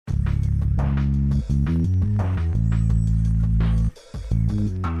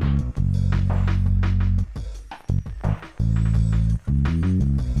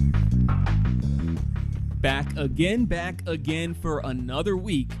back again for another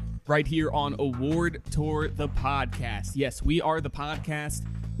week right here on Award Tour, the podcast. Yes, we are the podcast.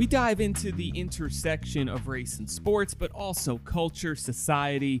 We dive into the intersection of race and sports, but also culture,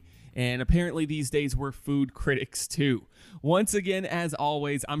 society, and apparently these days we're food critics too. Once again, as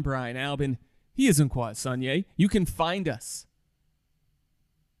always, I'm Brian Albin. He is Nkwaz Sunye. You can find us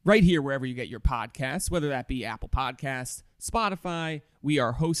right here wherever you get your podcasts, whether that be Apple Podcasts, Spotify. We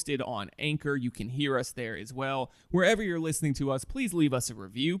are hosted on Anchor. You can hear us there as well. Wherever you're listening to us, please leave us a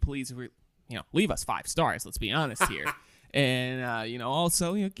review. Please, leave us 5 stars. Let's be honest here. And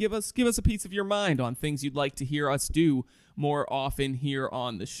also, give us a piece of your mind on things you'd like to hear us do more often here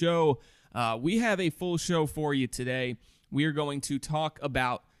on the show. We have a full show for you today. We are going to talk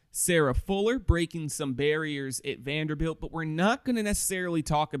about Sarah Fuller breaking some barriers at Vanderbilt, but we're not going to necessarily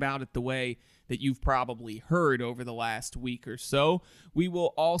talk about it the way that you've probably heard over the last week or so. We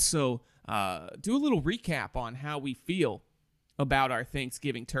will also do a little recap on how we feel about our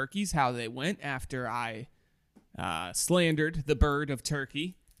Thanksgiving turkeys, how they went after I slandered the bird of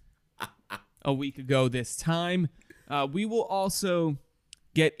turkey a week ago this time. We will also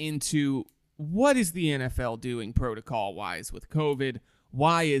get into what is the NFL doing protocol-wise with COVID.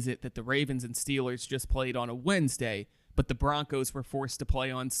 Why is it that the Ravens and Steelers just played on a Wednesday, but the Broncos were forced to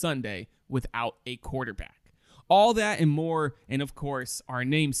play on Sunday without a quarterback? All that and more, and of course, our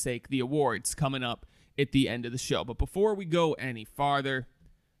namesake, the awards, coming up at the end of the show. But before we go any farther,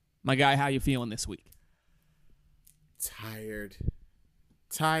 my guy, how you feeling this week? Tired.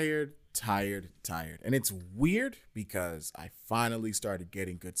 And it's weird because I finally started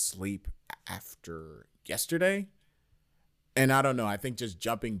getting good sleep after yesterday. And I don't know, I think just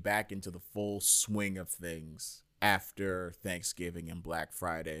jumping back into the full swing of things after Thanksgiving and Black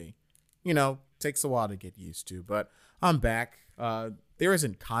Friday, takes a while to get used to. But I'm back. There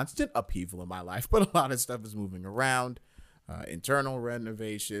isn't constant upheaval in my life, but a lot of stuff is moving around. Internal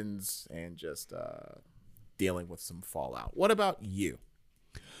renovations and just dealing with some fallout. What about you?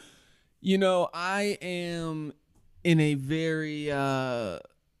 I am in a very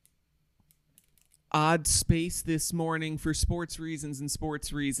odd space this morning for sports reasons and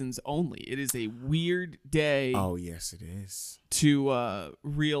sports reasons only. It is a weird day. Oh, yes, it is. To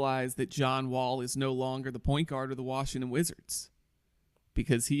realize that John Wall is no longer the point guard of the Washington Wizards,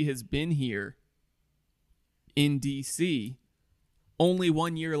 because he has been here in D.C. only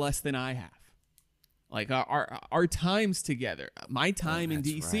 1 year less than I have. Like our times together, my time in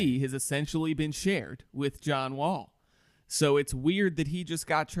D.C. has essentially been shared with John Wall. So it's weird that he just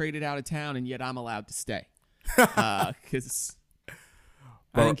got traded out of town and yet I'm allowed to stay. Because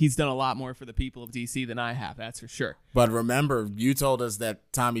I think he's done a lot more for the people of D.C. than I have, that's for sure. But remember, you told us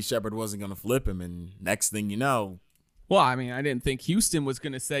that Tommy Shepard wasn't going to flip him, and next thing you know. Well, I mean, I didn't think Houston was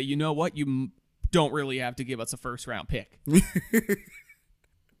going to say, you know what, you don't really have to give us a first-round pick.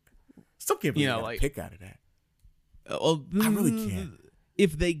 Still can't believe a pick out of that. I really can't.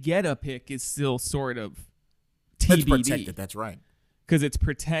 If they get a pick, it's still sort of TBD. It's protected, that's right. Because it's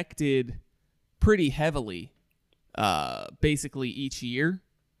protected pretty heavily, basically each year.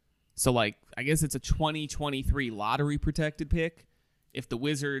 So, I guess it's a 2023 lottery protected pick. If the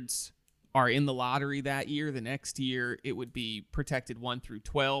Wizards are in the lottery that year, the next year it would be protected 1 through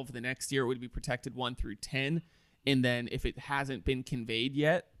 12. The next year it would be protected 1 through 10. And then if it hasn't been conveyed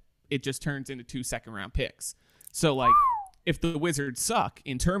yet, it just turns into 2 second-round picks. So, if the Wizards suck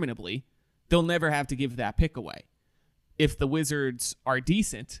interminably, they'll never have to give that pick away. If the Wizards are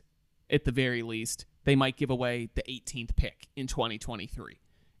decent, at the very least, they might give away the 18th pick in 2023,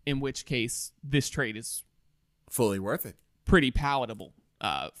 in which case this trade is fully worth it. Pretty palatable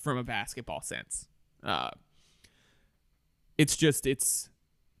from a basketball sense. It's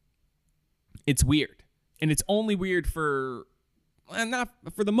weird. And it's only weird for, not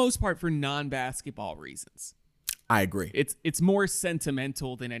for the most part, for non-basketball reasons. I agree. It's more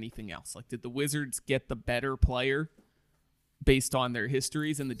sentimental than anything else. Did the Wizards get the better player based on their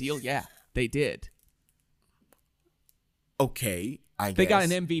histories in the deal? Yeah, they did. Okay, I guess. They got an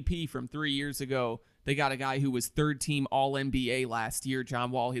MVP from 3 years ago. They got a guy who was third-team All-NBA last year.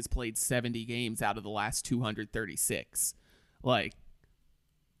 John Wall has played 70 games out of the last 236.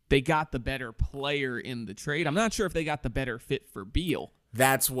 They got the better player in the trade. I'm not sure if they got the better fit for Beal.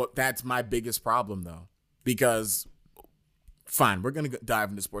 That's my biggest problem, though. Because, fine, we're going to dive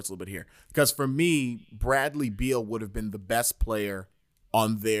into sports a little bit here. Because for me, Bradley Beal would have been the best player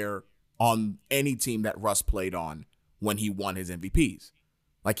on any team that Russ played on when he won his MVPs.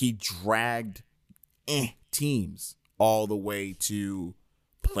 He dragged teams all the way to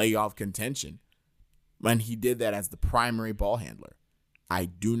playoff contention. And he did that as the primary ball handler. I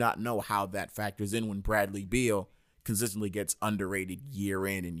do not know how that factors in when Bradley Beal consistently gets underrated year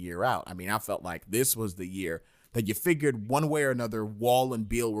in and year out. I mean, I felt like this was the year that you figured one way or another Wall and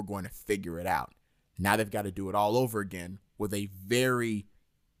Beal were going to figure it out. Now they've got to do it all over again with a very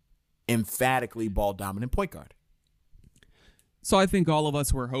emphatically ball-dominant point guard. So I think all of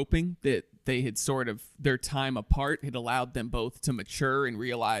us were hoping that they had sort of, their time apart had allowed them both to mature and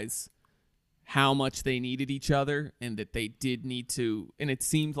realize how much they needed each other, and that they did need to, and it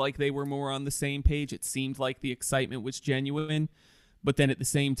seemed like they were more on the same page. It seemed like the excitement was genuine. But then at the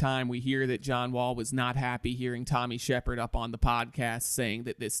same time, we hear that John Wall was not happy hearing Tommy Shepard up on the podcast saying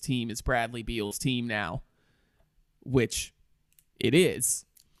that this team is Bradley Beal's team now, which it is.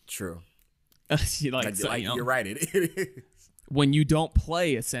 True. You're right. It is. When you don't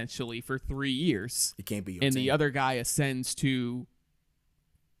play essentially for 3 years, it can't be your and team. The other guy ascends to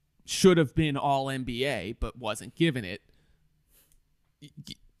should have been all NBA but wasn't given it.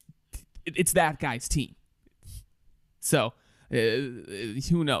 It's that guy's team. So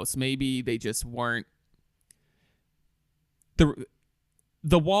who knows? Maybe they just weren't.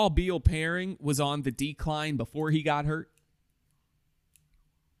 The Wall Beal pairing was on the decline before he got hurt.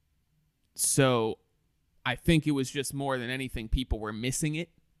 So I think it was just more than anything, people were missing it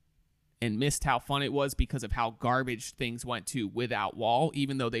and missed how fun it was because of how garbage things went to without Wall.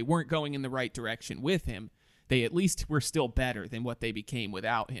 Even though they weren't going in the right direction with him, they at least were still better than what they became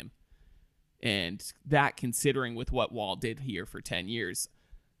without him. And that, considering with what Wall did here for 10 years,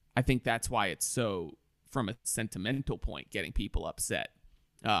 I think that's why it's so, from a sentimental point, getting people upset.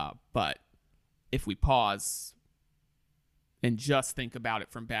 But if we pause and just think about it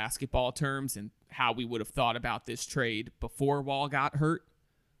from basketball terms and how we would have thought about this trade before Wall got hurt,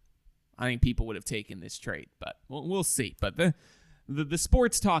 I think people would have taken this trade. But we'll see. But the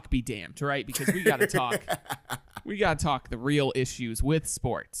sports talk be damned, right? Because we got to talk. We got to talk the real issues with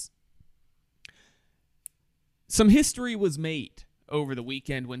sports. Some history was made over the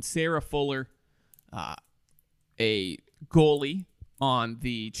weekend when Sarah Fuller, a goalie on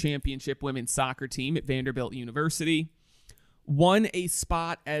the championship women's soccer team at Vanderbilt University, won a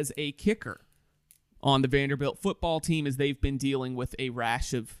spot as a kicker on the Vanderbilt football team, as they've been dealing with a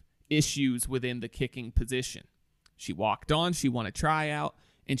rash of issues within the kicking position. She walked on, she won a tryout,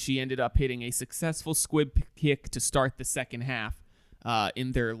 and she ended up hitting a successful squib kick to start the second half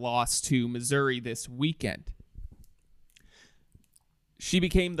in their loss to Missouri this weekend. She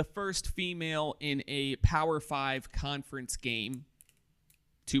became the first female in a Power 5 conference game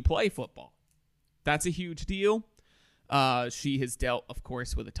to play football. That's a huge deal. She has dealt, of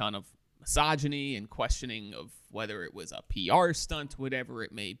course, with a ton of misogyny and questioning of whether it was a PR stunt, whatever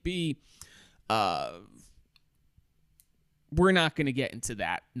it may be. We're not going to get into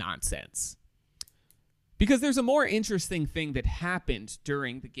that nonsense, because there's a more interesting thing that happened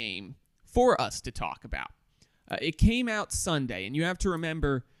during the game for us to talk about. It came out Sunday, and you have to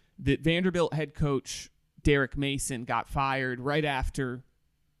remember that Vanderbilt head coach Derek Mason got fired right after,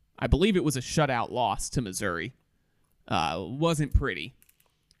 I believe it was a shutout loss to Missouri. Wasn't pretty.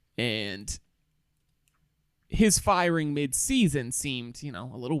 And his firing mid-season seemed, a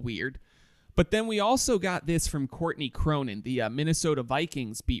little weird. But then we also got this from Courtney Cronin, the Minnesota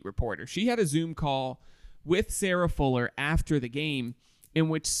Vikings beat reporter. She had a Zoom call with Sarah Fuller after the game, in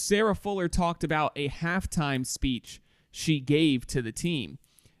which Sarah Fuller talked about a halftime speech she gave to the team.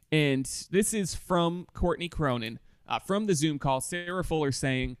 And this is from Courtney Cronin, from the Zoom call. Sarah Fuller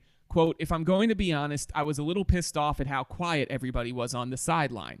saying, quote, "If I'm going to be honest, I was a little pissed off at how quiet everybody was on the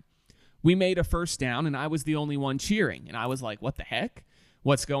sideline. We made a first down, and I was the only one cheering. And I was like, what the heck?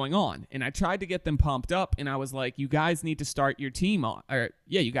 What's going on?" And I tried to get them pumped up, and I was like, you guys need to start your team on.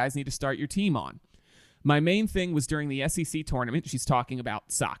 You guys need to start your team on. My main thing was during the SEC tournament. She's talking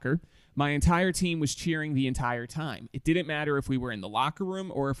about soccer. My entire team was cheering the entire time. It didn't matter if we were in the locker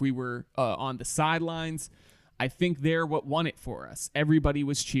room or if we were on the sidelines. I think they're what won it for us. Everybody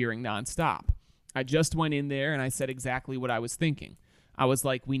was cheering nonstop. I just went in there and I said exactly what I was thinking. I was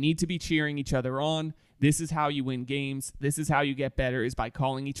like, we need to be cheering each other on. This is how you win games. This is how you get better, is by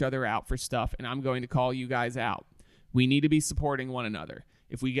calling each other out for stuff, and I'm going to call you guys out. We need to be supporting one another.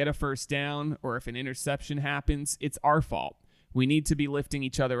 If we get a first down or if an interception happens, it's our fault. We need to be lifting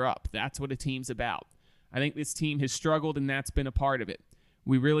each other up. That's what a team's about. I think this team has struggled, and that's been a part of it.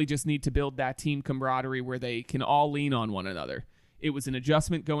 We really just need to build that team camaraderie where they can all lean on one another. It was an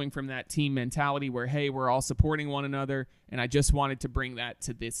adjustment going from that team mentality where, hey, we're all supporting one another, and I just wanted to bring that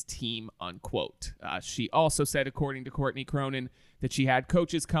to this team, unquote. She also said, according to Courtney Cronin, that she had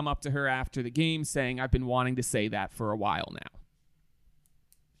coaches come up to her after the game saying, I've been wanting to say that for a while now.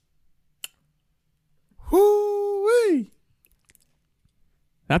 Hoo-wee!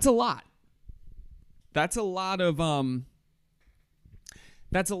 That's a lot. That's a lot of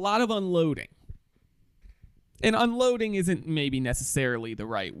unloading. And unloading isn't maybe necessarily the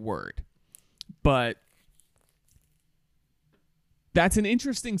right word, but that's an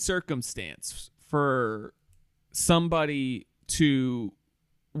interesting circumstance for somebody to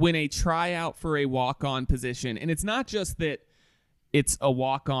win a tryout for a walk-on position. And it's not just that it's a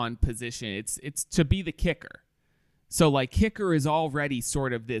walk-on position. It's to be the kicker. So, like, kicker is already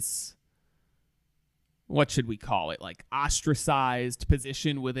sort of this, what should we call it, like ostracized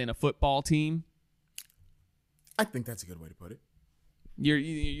position within a football team. I think that's a good way to put it. You're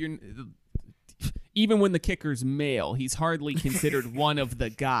even when the kicker's male, he's hardly considered one of the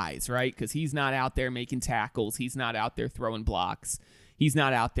guys, right? Because he's not out there making tackles. He's not out there throwing blocks. He's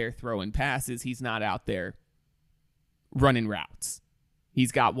not out there throwing passes. He's not out there running routes.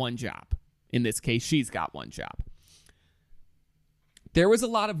 He's got one job. In this case, she's got one job. There was a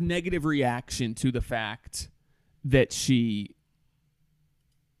lot of negative reaction to the fact that she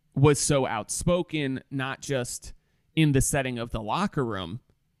was so outspoken, not just in the setting of the locker room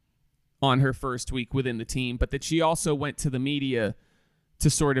on her first week within the team, but that she also went to the media to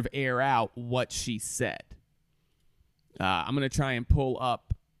sort of air out what she said. I'm going to try and pull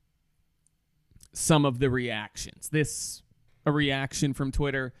up some of the reactions. A reaction from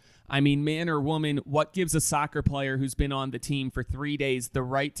Twitter. I mean, man or woman, what gives a soccer player who's been on the team for 3 days the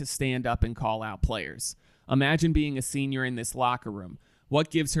right to stand up and call out players? Imagine being a senior in this locker room. What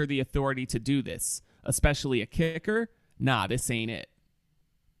gives her the authority to do this? Especially a kicker? Nah, this ain't it.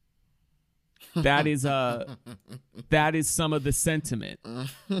 That is some of the sentiment.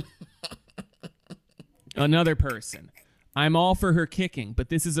 Another person. I'm all for her kicking, but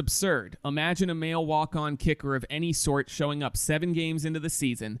this is absurd. Imagine a male walk-on kicker of any sort showing up 7 games into the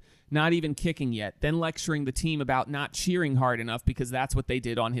season, not even kicking yet, then lecturing the team about not cheering hard enough because that's what they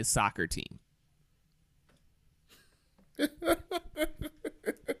did on his soccer team.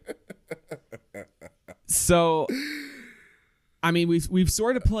 So, I mean, we've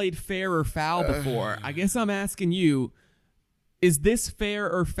sort of played fair or foul before. I guess I'm asking you, is this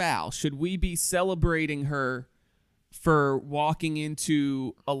fair or foul? Should we be celebrating her for walking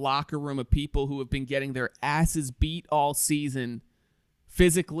into a locker room of people who have been getting their asses beat all season,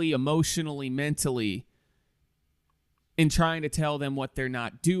 physically, emotionally, mentally, and trying to tell them what they're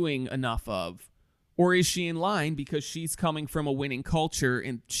not doing enough of? Or is she in line because she's coming from a winning culture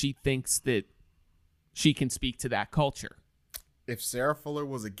and she thinks that she can speak to that culture? If Sarah Fuller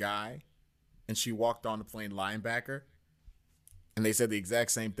was a guy and she walked on to playing linebacker and they said the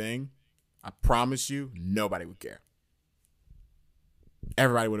exact same thing, I promise you, nobody would care.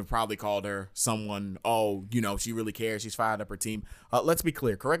 Everybody would have probably called her someone, oh, you know, she really cares. She's fired up her team. Let's be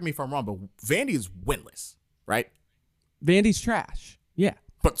clear. Correct me if I'm wrong, but Vandy is winless, right? Vandy's trash. Yeah.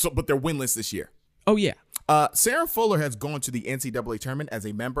 But they're winless this year. Oh, yeah. Sarah Fuller has gone to the NCAA tournament as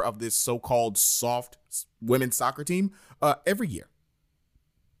a member of this so-called soft women's soccer team every year.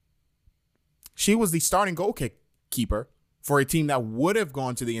 She was the starting goalkeeper for a team that would have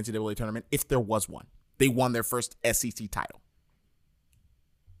gone to the NCAA tournament if there was one. They won their first SEC title.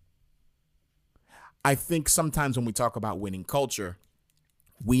 I think sometimes when we talk about winning culture,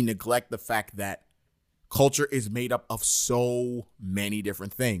 we neglect the fact that culture is made up of so many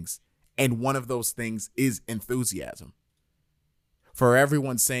different things. And one of those things is enthusiasm. For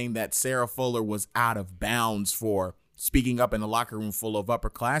everyone saying that Sarah Fuller was out of bounds for speaking up in a locker room full of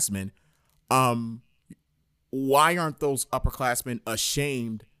upperclassmen, why aren't those upperclassmen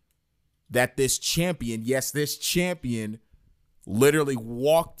ashamed that this champion, yes, this champion literally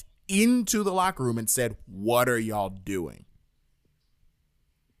walked into the locker room and said, "What are y'all doing?"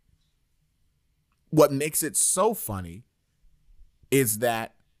 What makes it so funny is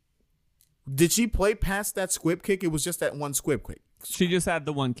that, did she play past that squib kick? It was just that one squib kick. She just had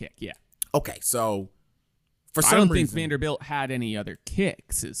the one kick, yeah. Okay, so for I some don't reason, think Vanderbilt had any other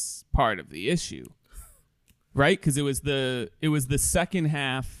kicks is part of the issue, right? Because it was the second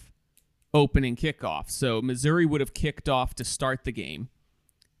half opening kickoff. So Missouri would have kicked off to start the game.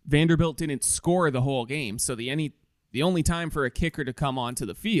 Vanderbilt didn't score the whole game, so the only time for a kicker to come onto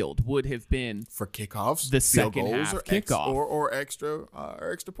the field would have been for kickoffs, the second half kickoff, or extra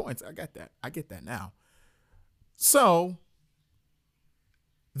points. I get that now. So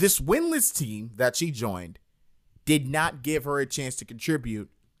this winless team that she joined did not give her a chance to contribute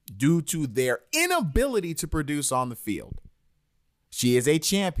due to their inability to produce on the field. She is a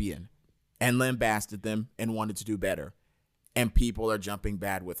champion and lambasted them and wanted to do better, and people are jumping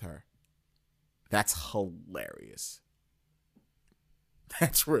bad with her. That's hilarious.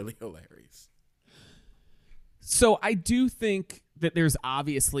 That's really hilarious. So I do think that there's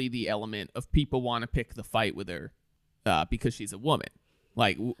obviously the element of people want to pick the fight with her because she's a woman.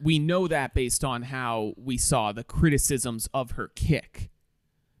 Like, we know that based on how we saw the criticisms of her kick.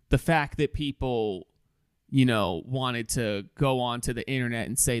 The fact that people, wanted to go onto the internet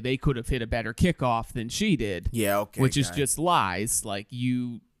and say they could have hit a better kickoff than she did. Yeah, okay. Which is just lies. Like,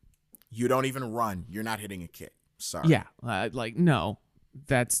 you don't even run. You're not hitting a kick. Sorry. Yeah. No.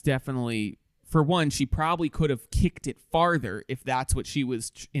 That's definitely... For one, she probably could have kicked it farther if that's what she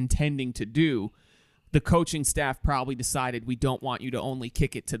was intending to do. The coaching staff probably decided we don't want you to only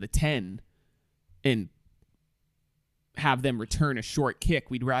kick it to the 10 and have them return a short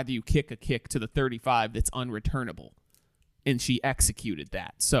kick. We'd rather you kick a kick to the 35 that's unreturnable. And she executed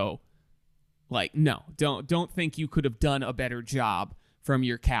that. So, no, don't think you could have done a better job from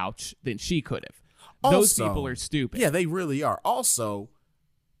your couch than she could have. Those people are stupid. Yeah, they really are. Also,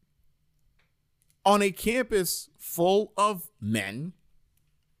 on a campus full of men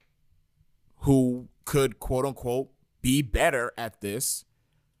who could, quote unquote, be better at this,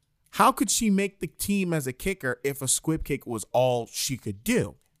 how could she make the team as a kicker if a squib kick was all she could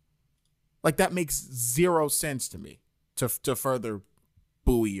do? Like, that makes zero sense to me to further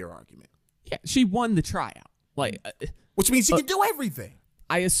buoy your argument. Yeah, she won the tryout. Which means she can do everything.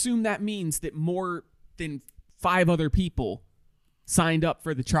 I assume that means that more than 5 other people signed up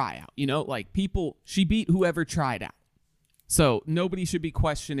for the tryout. She beat whoever tried out. So nobody should be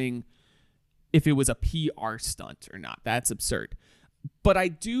questioning if it was a PR stunt or not. That's absurd. But I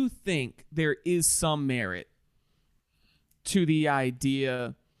do think there is some merit to the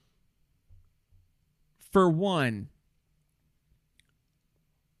idea. For one,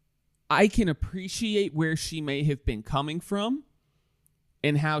 I can appreciate where she may have been coming from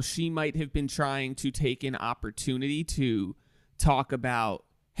and how she might have been trying to take an opportunity to talk about,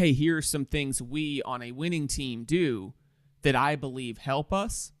 hey, here are some things we on a winning team do that I believe help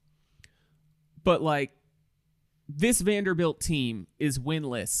us. But this Vanderbilt team is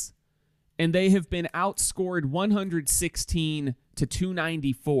winless, and they have been outscored 116 to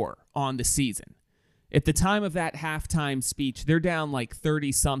 294 on the season. At the time of that halftime speech, they're down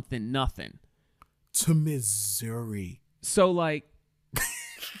 30-something-0 to Missouri. So,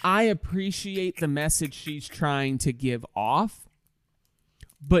 I appreciate the message she's trying to give off,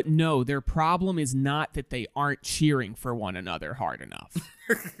 but no, their problem is not that they aren't cheering for one another hard enough.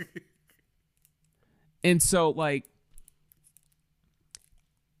 And so,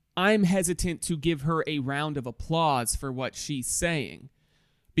 I'm hesitant to give her a round of applause for what she's saying.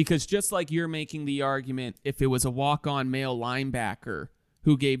 Because just like you're making the argument, if it was a walk-on male linebacker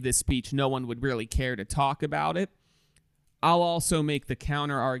who gave this speech, no one would really care to talk about it. I'll also make the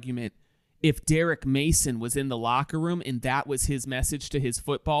counter argument. If Derek Mason was in the locker room and that was his message to his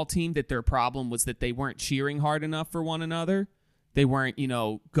football team, that their problem was that they weren't cheering hard enough for one another, they weren't,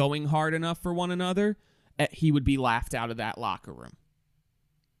 going hard enough for one another, he would be laughed out of that locker room.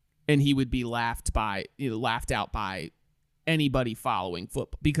 And he would be laughed out by anybody following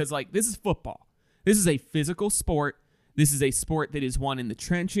football. Because, this is football. This is a physical sport. This is a sport that is won in the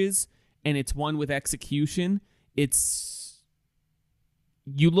trenches, and it's won with execution. You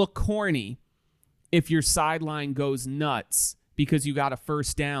look corny if your sideline goes nuts because you got a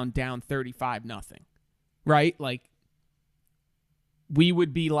first down 35-0, right? We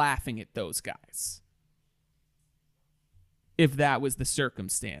would be laughing at those guys if that was the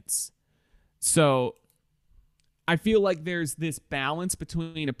circumstance. So I feel like there's this balance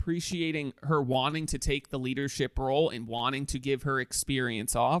between appreciating her wanting to take the leadership role and wanting to give her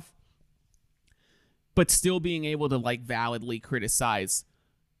experience off, but still being able to validly criticize,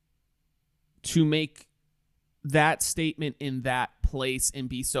 to make that statement in that place and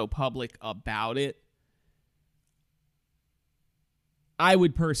be so public about it. I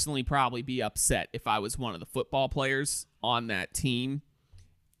would personally probably be upset if I was one of the football players on that team.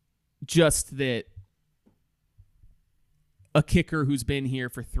 Just that a kicker who's been here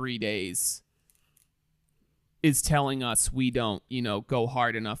for 3 days is telling us we don't, go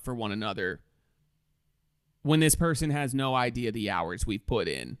hard enough for one another when this person has no idea the hours we've put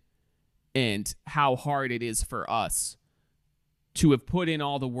in and how hard it is for us to have put in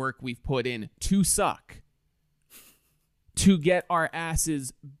all the work we've put in to suck, to get our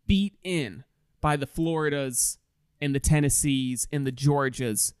asses beat in by the Floridas and the Tennessees and the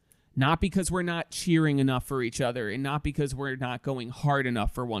Georgias, not because we're not cheering enough for each other and not because we're not going hard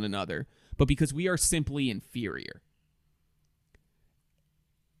enough for one another, but because we are simply inferior.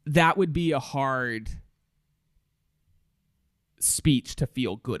 That would be a hard speech to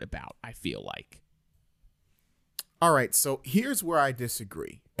feel good about, I feel like. All right, so here's where I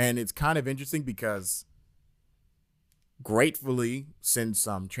disagree. And it's kind of interesting because Gratefully, since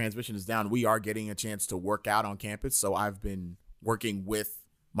transmission is down, we are getting a chance to work out on campus. So I've been working with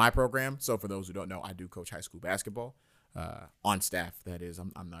my program. So for those who don't know, I do coach high school basketball on staff. That is,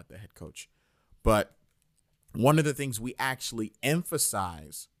 I'm not the head coach. But one of the things we actually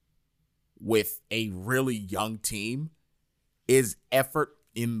emphasize with a really young team is effort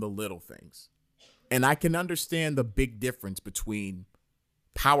in the little things. And I can understand the big difference between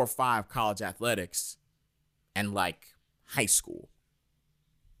Power 5 college athletics and like high school.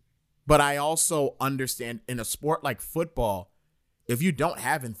 But I also understand in a sport like football, if you don't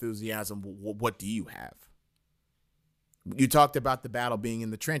have enthusiasm, what do you have? You talked about the battle being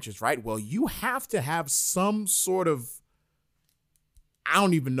in the trenches, right? Well, you have to have some sort of, I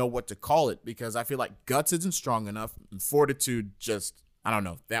don't even know what to call it, because I feel like guts isn't strong enough and fortitude just, I don't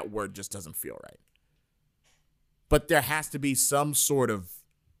know, that word just doesn't feel right. But there has to be some sort of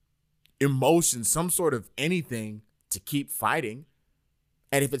emotion, some sort of anything to keep fighting.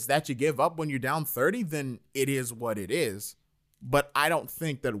 And if it's that you give up when you're down 30, then it is what it is. But I don't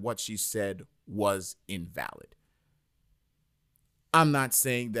think that what she said was invalid. I'm not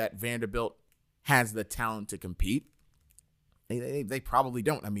saying that Vanderbilt has the talent to compete. They probably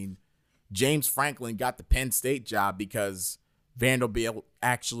don't. I mean, James Franklin got the Penn State job because Vanderbilt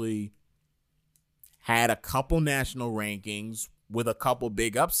actually had a couple national rankings with a couple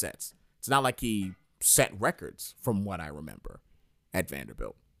big upsets. It's not like he set records from what I remember at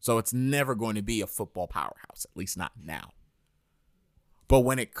Vanderbilt. So it's never going to be a football powerhouse, at least not now. But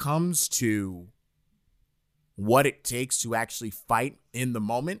when it comes to what it takes to actually fight in the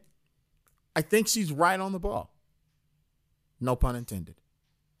moment, I think she's right on the ball. No pun intended.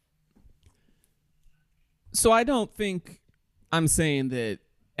 So I don't think I'm saying that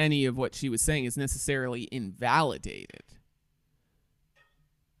any of what she was saying is necessarily invalidated.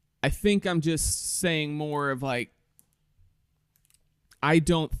 I think I'm just saying more of like, I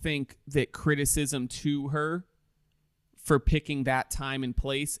don't think that criticism to her for picking that time and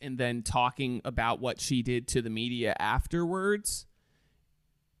place and then talking about what she did to the media afterwards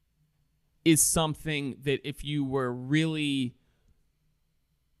is something that if you were really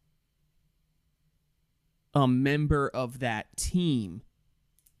a member of that team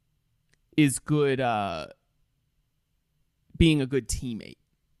is good, being a good teammate.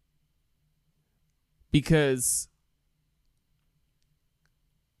 Because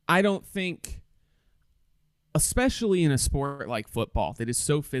I don't think, especially in a sport like football that is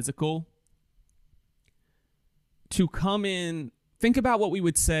so physical, to come in, think about what we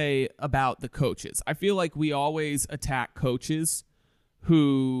would say about the coaches. I feel like we always attack coaches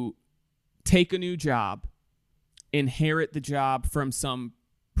who take a new job, inherit the job from some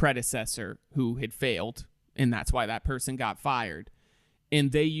predecessor who had failed, and that's why that person got fired.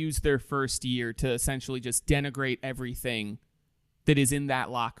 And they use their first year to essentially just denigrate everything that is in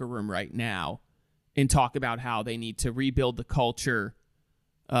that locker room right now and talk about how they need to rebuild the culture.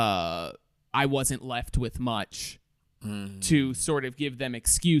 I wasn't left with much to sort of give them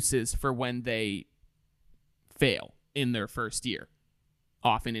excuses for when they fail in their first year,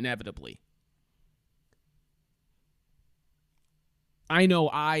 often inevitably. I know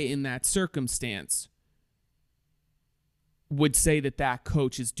in that circumstance, would say that that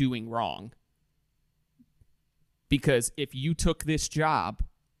coach is doing wrong. Because if you took this job,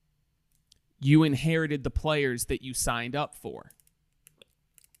 you inherited the players that you signed up for.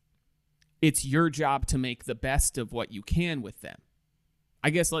 It's your job to make the best of what you can with them. I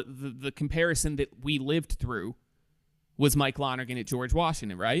guess the comparison that we lived through was Mike Lonergan at George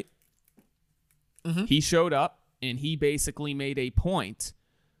Washington, right? Mm-hmm. He showed up and he basically made a point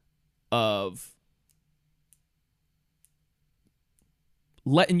of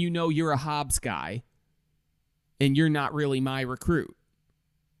letting you know you're a Hobbs guy and you're not really my recruit,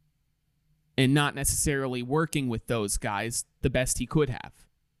 and not necessarily working with those guys the best he could have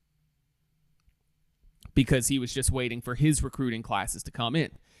because he was just waiting for his recruiting classes to come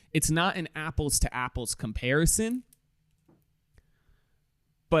in. It's not an apples to apples comparison,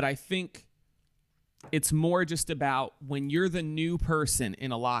 but I think it's more just about when you're the new person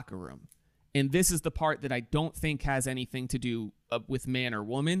in a locker room. And this is the part that I don't think has anything to do with man or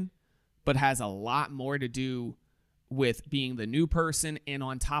woman, but has a lot more to do with being the new person. And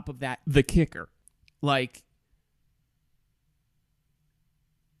on top of that, the kicker. Like,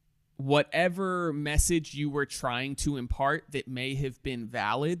 whatever message you were trying to impart that may have been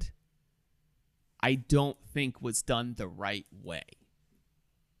valid, I don't think was done the right way.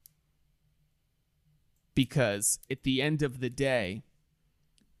 Because at the end of the day,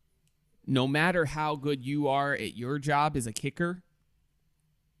 no matter how good you are at your job as a kicker,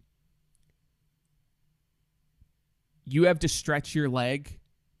 you have to stretch your leg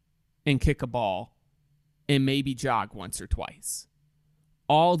and kick a ball and maybe jog once or twice.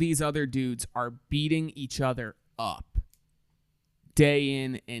 All these other dudes are beating each other up day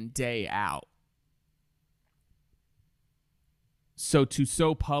in and day out. So to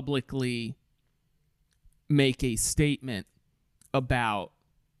so publicly make a statement about,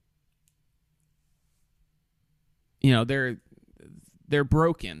 they're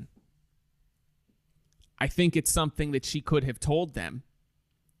broken. I think it's something that she could have told them.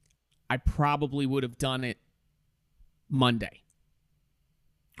 I probably would have done it Monday.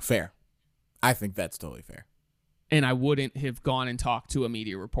 Fair. I think that's totally fair. And I wouldn't have gone and talked to a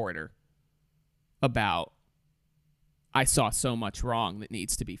media reporter about, I saw so much wrong that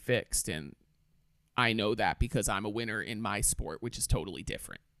needs to be fixed. And I know that because I'm a winner in my sport, which is totally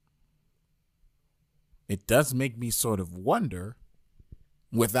different. It does make me sort of wonder,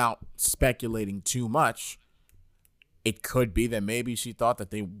 without speculating too much, it could be that maybe she thought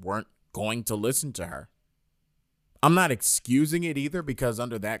that they weren't going to listen to her. I'm not excusing it either, because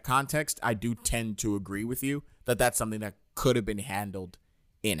under that context, I do tend to agree with you that that's something that could have been handled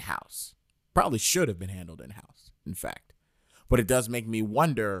in-house. Probably should have been handled in-house, in fact. But it does make me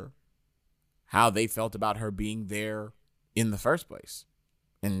wonder how they felt about her being there in the first place,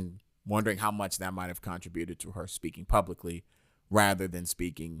 and wondering how much that might have contributed to her speaking publicly rather than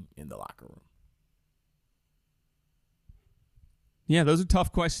speaking in the locker room. Yeah, those are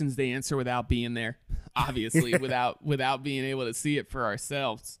tough questions to answer without being there, obviously, without being able to see it for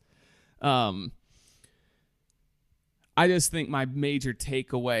ourselves. I just think my major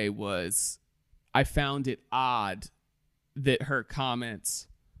takeaway was I found it odd that her comments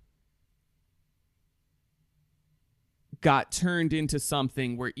got turned into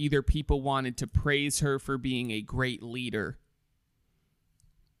something where either people wanted to praise her for being a great leader,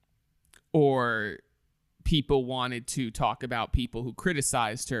 or people wanted to talk about people who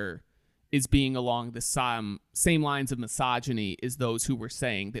criticized her as being along the same lines of misogyny as those who were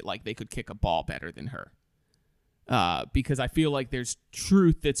saying that, like, they could kick a ball better than her. Because I feel like there's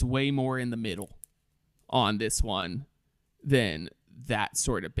truth that's way more in the middle on this one than that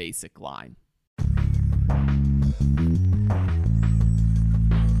sort of basic line.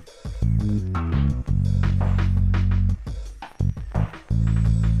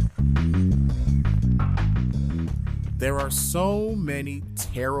 There are so many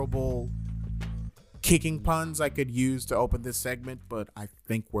terrible kicking puns I could use to open this segment, but I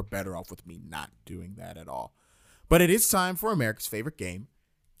think we're better off with me not doing that at all. But it is time for America's favorite game,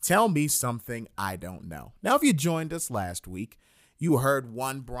 Tell Me Something I Don't Know. Now, if you joined us last week, you heard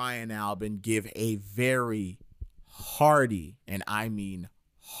one Brian Albin give a very hearty, and I mean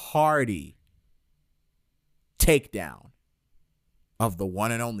hearty, takedown of the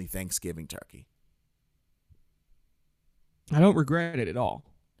one and only Thanksgiving turkey. I don't regret it at all.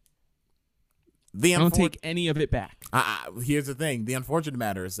 I don't take any of it back. Here's the thing. The unfortunate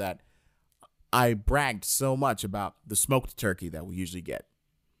matter is that I bragged so much about the smoked turkey that we usually get.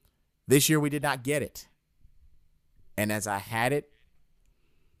 This year we did not get it. And as I had it,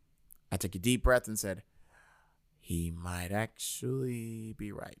 I took a deep breath and said, he might actually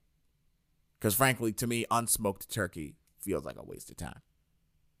be right. Because frankly, to me, unsmoked turkey feels like a waste of time.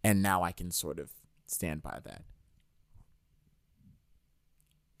 And now I can sort of stand by that.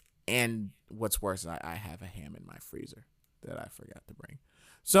 And what's worse, I have a ham in my freezer that I forgot to bring.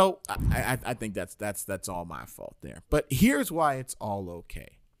 So I think that's all my fault there. But here's why it's all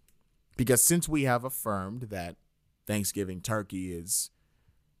okay. Because since we have affirmed that Thanksgiving turkey is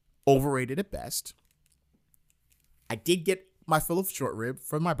overrated at best, I did get my fill of short rib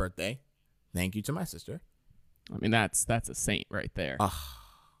for my birthday. Thank you to my sister. I mean, that's a saint right there. I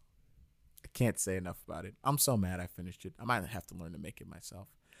can't say enough about it. I'm so mad I finished it. I might have to learn to make it myself.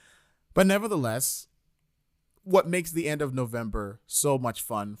 But nevertheless, what makes the end of November so much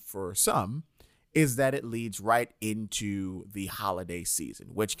fun for some is that it leads right into the holiday season,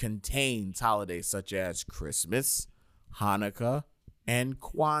 which contains holidays such as Christmas, Hanukkah, and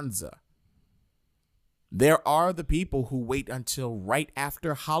Kwanzaa. There are the people who wait until right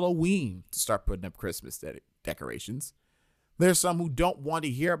after Halloween to start putting up Christmas decorations. There's some who don't want to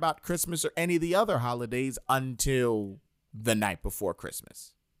hear about Christmas or any of the other holidays until the night before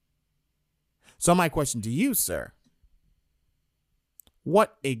Christmas. So my question to you, sir,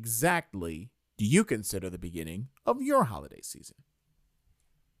 what exactly do you consider the beginning of your holiday season?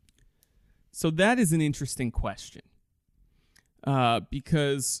 So that is an interesting question.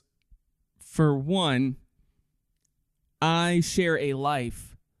 Because for one, I share a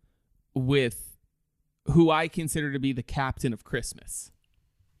life with who I consider to be the captain of Christmas.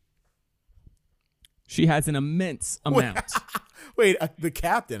 She has an immense amount. Wait, the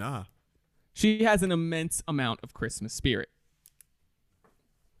captain, huh? She has an immense amount of Christmas spirit.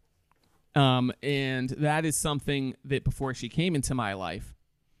 And that is something that before she came into my life,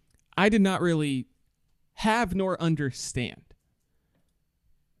 I did not really have nor understand.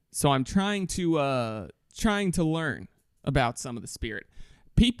 So I'm trying to learn about some of the spirit.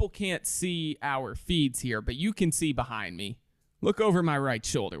 People can't see our feeds here, but you can see behind me. Look over my right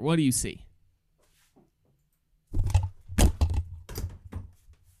shoulder. What do you see?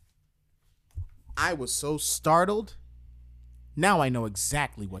 I was so startled. Now I know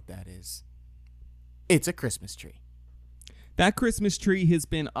exactly what that is. It's a Christmas tree. That Christmas tree has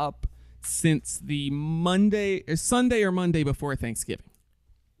been up since the Sunday or Monday before Thanksgiving.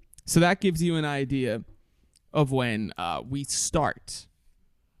 So that gives you an idea of when we start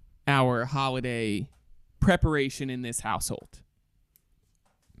our holiday preparation in this household.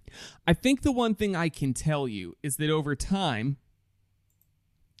 I think the one thing I can tell you is that over time,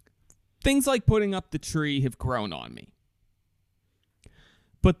 things like putting up the tree have grown on me.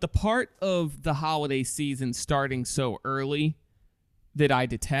 But the part of the holiday season starting so early that I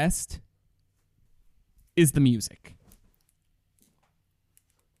detest is the music.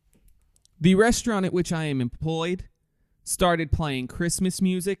 The restaurant at which I am employed started playing Christmas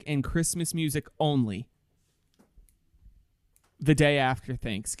music and Christmas music only the day after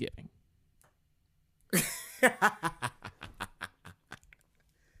Thanksgiving.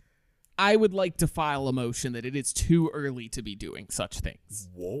 I would like to file a motion that it is too early to be doing such things.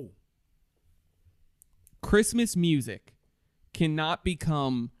 Whoa. Christmas music cannot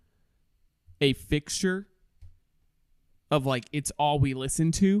become a fixture of like it's all we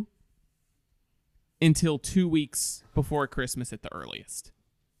listen to until 2 weeks before Christmas at the earliest.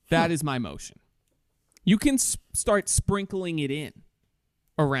 That is my motion. You can start sprinkling it in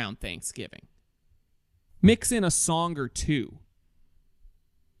around Thanksgiving. Mix in a song or two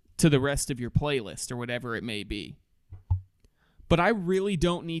to the rest of your playlist or whatever it may be. But I really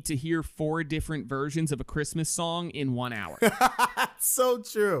don't need to hear 4 different versions of a Christmas song in 1 hour. So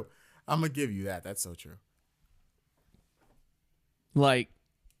true. I'm going to give you that. That's so true. Like,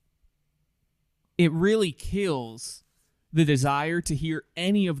 it really kills the desire to hear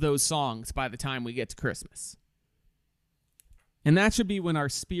any of those songs by the time we get to Christmas. And that should be when our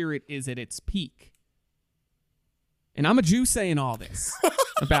spirit is at its peak. And I'm a Jew saying all this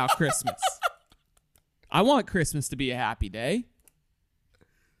about Christmas. I want Christmas to be a happy day.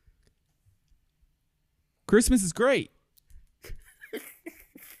 Christmas is great.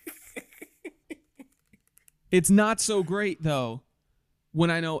 It's not so great, though,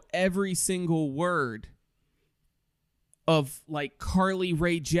 when I know every single word of, like, Carly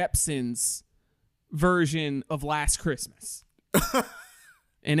Rae Jepsen's version of Last Christmas.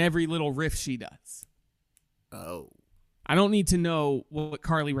 And every little riff she does. Oh. I don't need to know what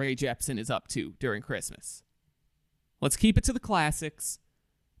Carly Rae Jepsen is up to during Christmas. Let's keep it to the classics.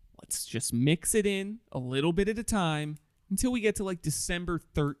 Let's just mix it in a little bit at a time until we get to like December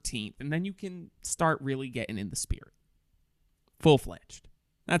 13th. And then you can start really getting in the spirit. Full-fledged.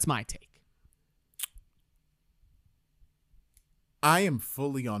 That's my take. I am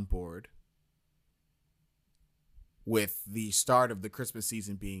fully on board with the start of the Christmas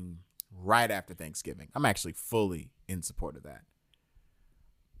season being right after Thanksgiving. I'm actually fully in support of that.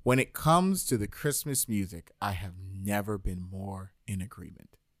 When it comes to the Christmas music, I have never been more in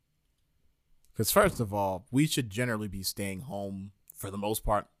agreement. Because first of all, we should generally be staying home for the most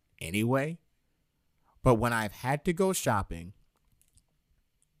part anyway. But when I've had to go shopping,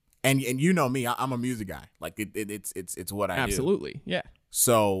 and you know me, I'm a music guy. Like it's what I do. Absolutely, yeah.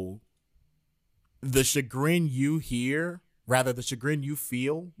 So the chagrin you feel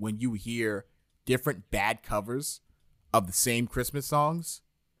when you hear different bad covers of the same Christmas songs,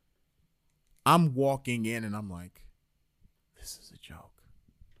 I'm walking in and I'm like, this is a joke.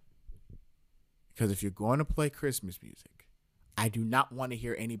 Because if you're going to play Christmas music, I do not want to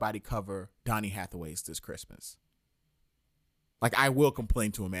hear anybody cover Donny Hathaway's This Christmas. Like, I will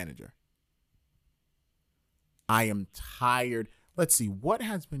complain to a manager. I am tired. Let's see, what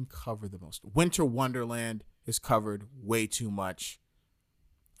has been covered the most? Winter Wonderland is covered way too much.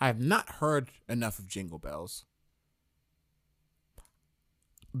 I have not heard enough of Jingle Bells.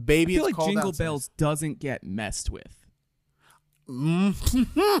 Baby, I feel it's like cold Jingle outside. Bells doesn't get messed with.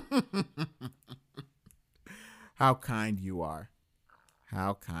 How kind you are.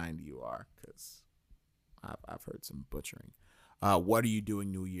 How kind you are, because I've heard some butchering. What are you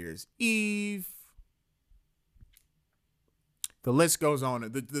doing New Year's Eve? The list goes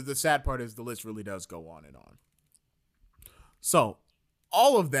on. The sad part is the list really does go on and on. So,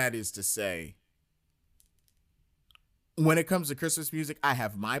 all of that is to say, when it comes to Christmas music, I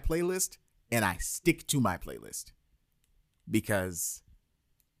have my playlist and I stick to my playlist because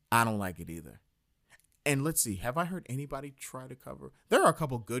I don't like it either. And let's see, have I heard anybody try to cover? There are a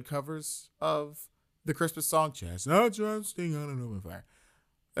couple good covers of the Christmas song, Chestnuts Roasting on an Open Fire.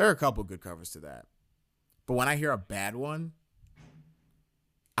 There are a couple good covers to that. But when I hear a bad one,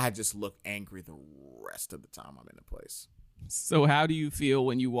 I just look angry the rest of the time I'm in a place. So how do you feel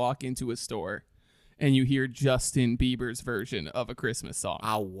when you walk into a store and you hear Justin Bieber's version of a Christmas song?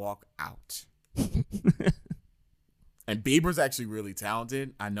 I'll walk out. And Bieber's actually really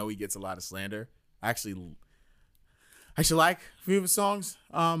talented. I know he gets a lot of slander. I actually like a few of his songs.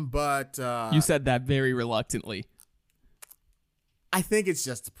 But you said that very reluctantly. I think it's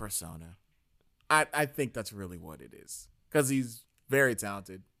just a persona. I think that's really what it is. Because he's very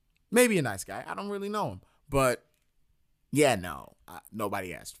talented. Maybe a nice guy. I don't really know him. But yeah, no.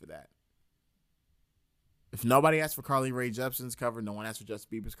 Nobody asked for that. If nobody asked for Carly Rae Jepsen's cover, no one asked for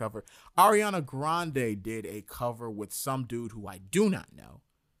Justin Bieber's cover. Ariana Grande did a cover with some dude who I do not know.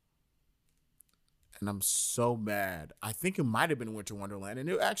 And I'm so mad. I think it might have been Winter Wonderland, and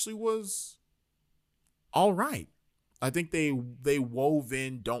it actually was all right. I think they wove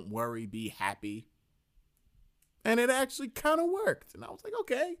in Don't Worry, Be Happy. And it actually kind of worked. And I was like,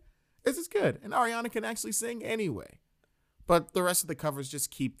 okay, this is good. And Ariana can actually sing anyway. But the rest of the covers, just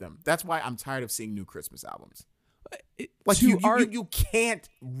keep them. That's why I'm tired of seeing new Christmas albums. Like you can't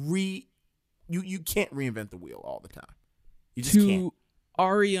you can't reinvent the wheel all the time. You just can't.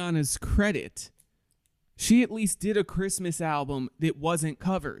 Ariana's credit, she at least did a Christmas album that wasn't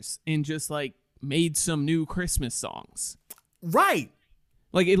covers and just like made some new Christmas songs. Right.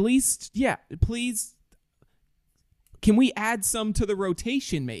 Like at least, yeah, please. Can we add some to the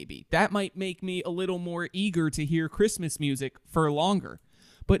rotation maybe? That might make me a little more eager to hear Christmas music for longer.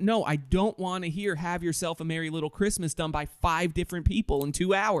 But no, I don't want to hear Have Yourself a Merry Little Christmas done by 5 different people in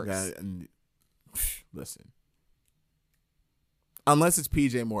 2 hours. Yeah, and listen. Unless it's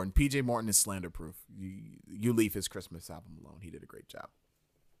PJ Morton. PJ Morton is slander proof. You leave his Christmas album alone. He did a great job.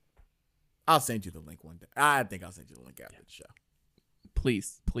 I'll send you the link one day. I think I'll send you the link after the show.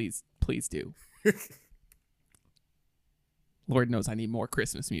 Please, please, please do. Lord knows I need more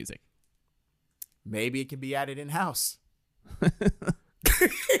Christmas music. Maybe it can be added in-house.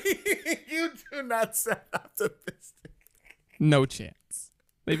 You do not sound optimistic. No chance.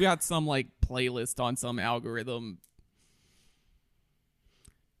 They've got some like playlist on some algorithm.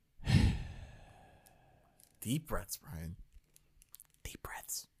 Deep breaths, Brian. Deep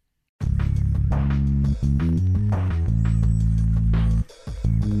breaths.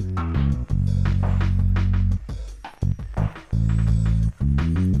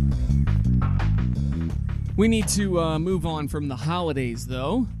 We need to move on from the holidays,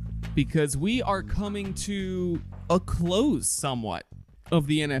 though, because we are coming to a close somewhat of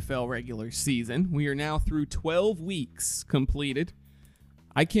the NFL regular season. We are now through 12 weeks completed.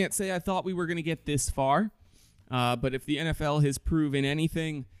 I can't say I thought we were going to get this far, but if the NFL has proven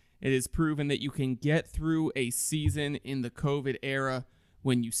anything, it has proven that you can get through a season in the COVID era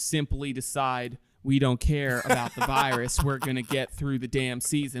when you simply decide we don't care about the virus. We're going to get through the damn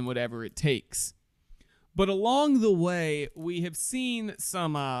season, whatever it takes. But along the way, we have seen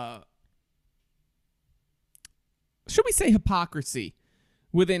some, should we say hypocrisy,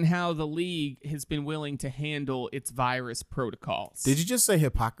 within how the league has been willing to handle its virus protocols. Did you just say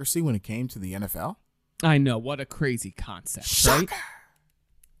hypocrisy when it came to the NFL? I know, what a crazy concept, Shocker. Right?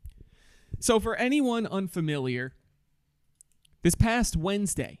 So for anyone unfamiliar, this past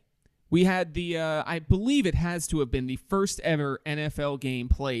Wednesday, we had the, I believe it has to have been the first ever NFL game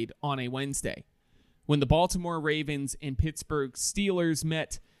played on a Wednesday, when the Baltimore Ravens and Pittsburgh Steelers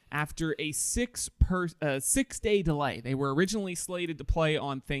met after a 6-day delay. They were originally slated to play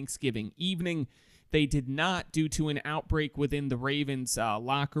on Thanksgiving evening. They did not, due to an outbreak within the Ravens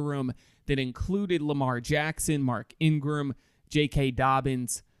locker room that included Lamar Jackson, Mark Ingram, J.K.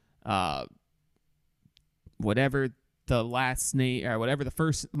 Dobbins, whatever the last name, or whatever the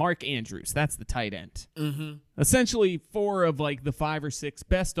first, Mark Andrews, that's the tight end. Mm-hmm. Essentially 4 of like the 5 or 6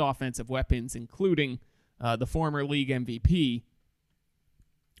 best offensive weapons, including the former league MVP,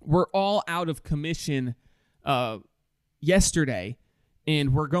 were all out of commission yesterday,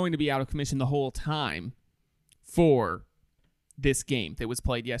 and we're going to be out of commission the whole time for this game that was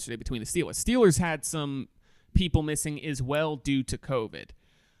played yesterday between the Steelers. Steelers had some people missing as well due to COVID,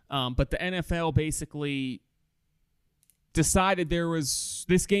 but the NFL basically decided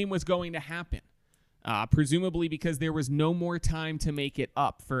this game was going to happen, presumably because there was no more time to make it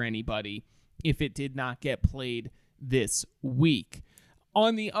up for anybody if it did not get played this week.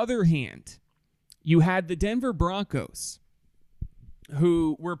 On the other hand, You had the Denver Broncos,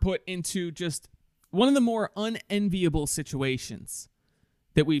 who were put into just one of the more unenviable situations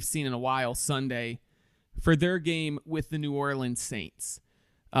that we've seen in a while Sunday for their game with the New Orleans Saints.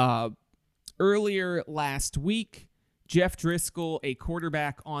 Earlier last week, Jeff Driscoll, a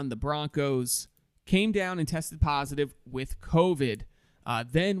quarterback on the Broncos, came down and tested positive with COVID.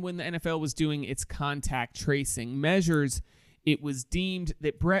 Then when the NFL was doing its contact tracing measures, it was deemed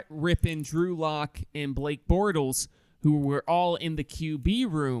that Brett Rippon, Drew Lock, and Blake Bortles, who were all in the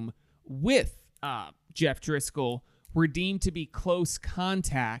QB room with Jeff Driscoll, were deemed to be close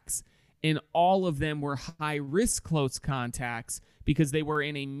contacts, and all of them were high-risk close contacts because they were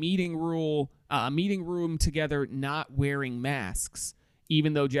in a meeting room together not wearing masks,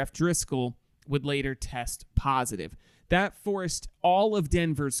 even though Jeff Driscoll would later test positive. That forced all of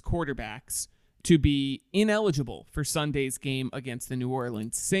Denver's quarterbacks to be ineligible for Sunday's game against the New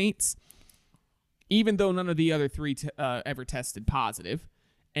Orleans Saints, even though none of the other three ever tested positive.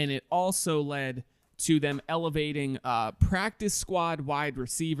 And it also led to them elevating practice squad wide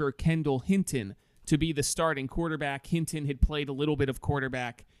receiver Kendall Hinton to be the starting quarterback. Hinton had played a little bit of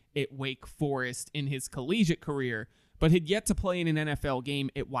quarterback at Wake Forest in his collegiate career, but had yet to play in an NFL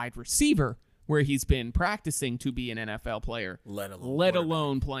game at wide receiver, where he's been practicing to be an NFL player, let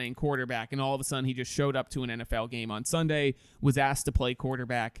alone playing quarterback. And all of a sudden, he just showed up to an NFL game on Sunday, was asked to play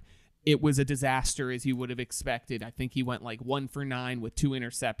quarterback. It was a disaster, as you would have expected. I think he went like 1 for 9 with 2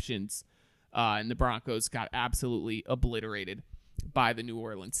 interceptions, and the Broncos got absolutely obliterated by the New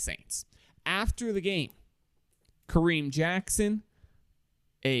Orleans Saints. After the game, Kareem Jackson,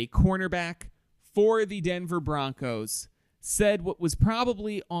 a cornerback for the Denver Broncos, said what was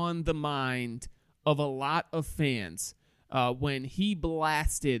probably on the mind of a lot of fans when he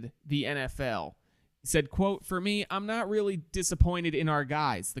blasted the NFL. He said, quote, "For me, I'm not really disappointed in our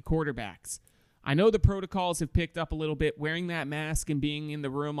guys, the quarterbacks. I know the protocols have picked up a little bit. Wearing that mask and being in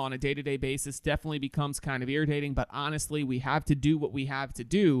the room on a day-to-day basis definitely becomes kind of irritating, but honestly, we have to do what we have to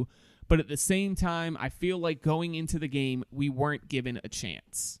do. But at the same time, I feel like going into the game, we weren't given a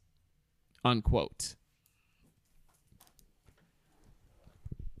chance." Unquote.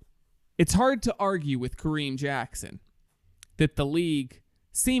 It's hard to argue with Kareem Jackson that the league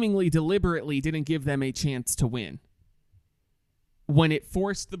seemingly deliberately didn't give them a chance to win when it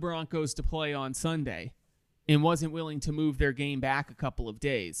forced the Broncos to play on Sunday and wasn't willing to move their game back a couple of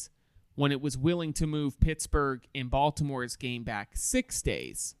days, when it was willing to move Pittsburgh and Baltimore's game back 6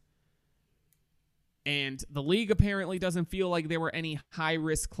 days. And the league apparently doesn't feel like there were any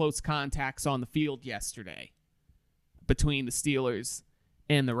high-risk close contacts on the field yesterday between the Steelers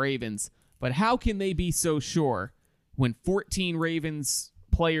and the Ravens. But how can they be so sure when 14 Ravens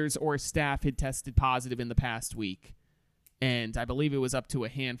players or staff had tested positive in the past week? And I believe it was up to a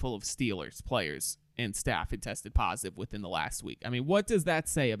handful of Steelers players and staff had tested positive within the last week. I mean, what does that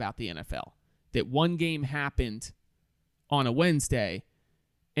say about the NFL? That one game happened on a Wednesday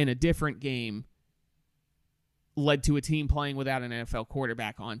and a different game led to a team playing without an NFL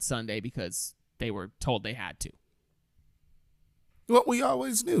quarterback on Sunday because they were told they had to. What we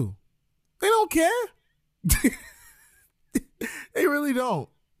always knew. They don't care. They really don't.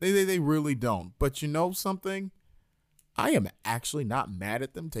 They really don't. But you know something? I am actually not mad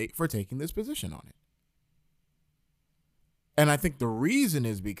at them for taking this position on it. And I think the reason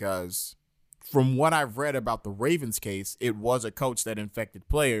is because from what I've read about the Ravens case, it was a coach that infected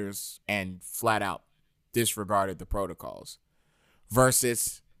players and flat out disregarded the protocols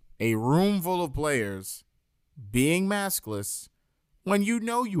versus a room full of players being maskless when you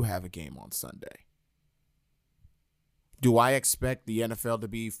know you have a game on Sunday. Do I expect the NFL to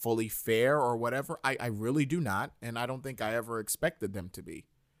be fully fair or whatever? I really do not, and I don't think I ever expected them to be.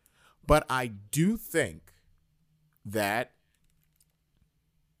 But I do think that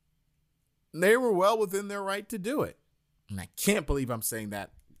they were well within their right to do it. And I can't believe I'm saying that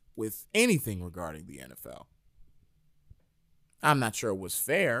with anything regarding the NFL. I'm not sure it was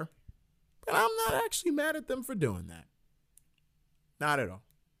fair, but I'm not actually mad at them for doing that. Not at all.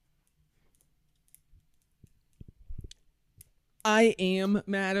 I am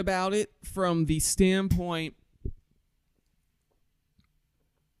mad about it from the standpoint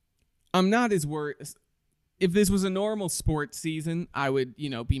I'm not as worried. If this was a normal sports season, I would,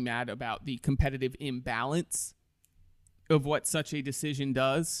 be mad about the competitive imbalance of what such a decision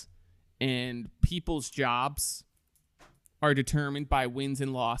does. And people's jobs are determined by wins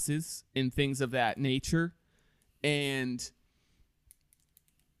and losses and things of that nature. And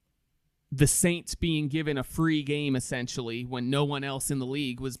the Saints being given a free game, essentially, when no one else in the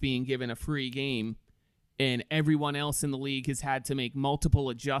league was being given a free game, and everyone else in the league has had to make multiple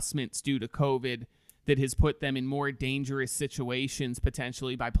adjustments due to COVID that has put them in more dangerous situations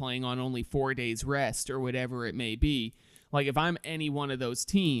potentially by playing on only 4 days rest or whatever it may be. Like, if I'm any one of those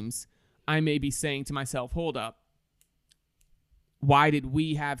teams, I may be saying to myself, hold up, why did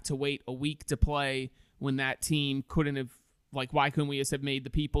we have to wait a week to play when that team couldn't have, like, why couldn't we just have made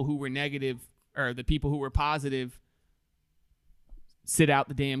the people who were negative or the people who were positive sit out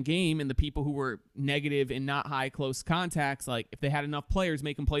the damn game, and the people who were negative and not high close contacts, like, if they had enough players,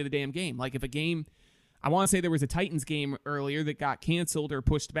 make them play the damn game. Like, if a game, I want to say there was a Titans game earlier that got canceled or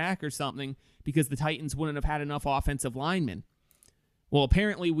pushed back or something because the Titans wouldn't have had enough offensive linemen. Well,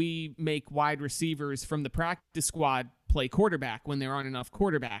 apparently we make wide receivers from the practice squad play quarterback when there aren't enough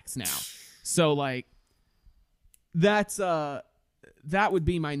quarterbacks now. So, like, that would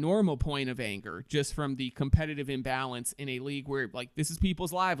be my normal point of anger, just from the competitive imbalance in a league where, like, this is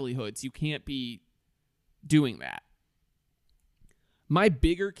people's livelihoods. You can't be doing that. My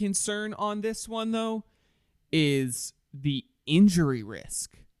bigger concern on this one, though, is the injury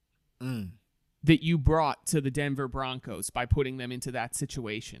risk that you brought to the Denver Broncos by putting them into that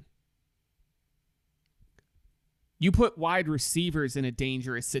situation. You put wide receivers in a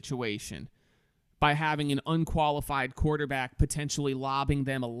dangerous situation by having an unqualified quarterback potentially lobbing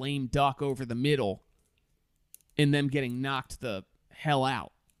them a lame duck over the middle and them getting knocked the hell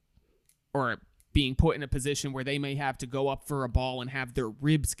out, or being put in a position where they may have to go up for a ball and have their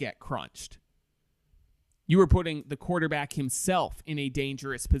ribs get crunched. You were putting the quarterback himself in a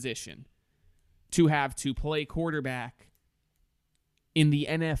dangerous position to have to play quarterback in the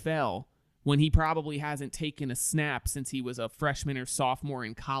NFL when he probably hasn't taken a snap since he was a freshman or sophomore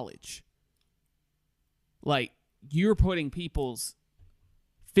in college. Like, you're putting people's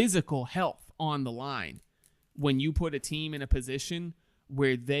physical health on the line when you put a team in a position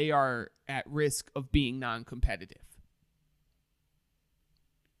where they are at risk of being non-competitive.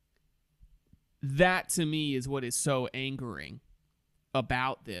 That, to me, is what is so angering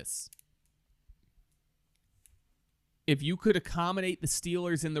about this. If you could accommodate the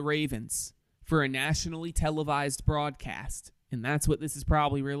Steelers and the Ravens for a nationally televised broadcast, and that's what this is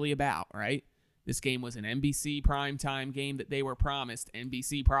probably really about, right? This game was an NBC primetime game that they were promised.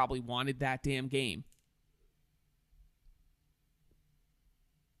 NBC probably wanted that damn game.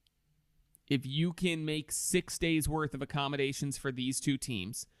 If you can make 6 days worth of accommodations for these two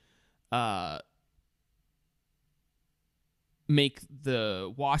teams, make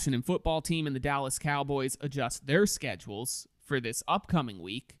the Washington football team and the Dallas Cowboys adjust their schedules for this upcoming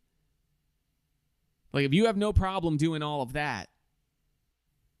week. Like, if you have no problem doing all of that,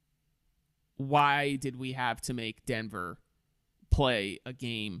 why did we have to make Denver play a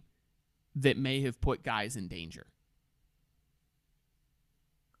game that may have put guys in danger?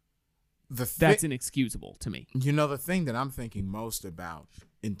 That's inexcusable to me. You know, the thing that I'm thinking most about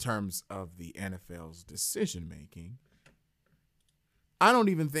in terms of the NFL's decision making, I don't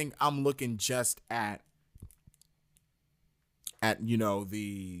even think I'm looking just at you know,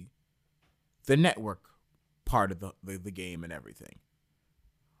 the network part of the game and everything.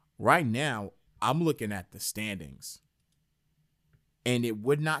 Right now, I'm looking at the standings, and it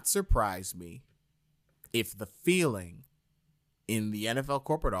would not surprise me if the feeling in the NFL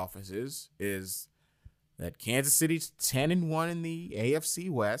corporate offices is that Kansas City's 10-1 in the AFC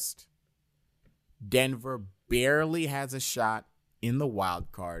West. Denver barely has a shot in the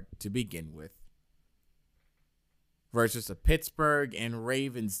wild card to begin with, versus a Pittsburgh and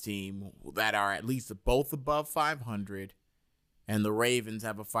Ravens team that are at least both above 500, and the Ravens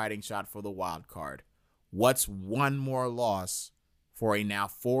have a fighting shot for the wild card. What's one more loss for a now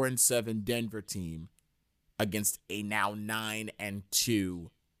 4-7 Denver team against a now 9-2 New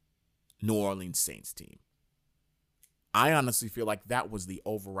Orleans Saints team? I honestly feel like that was the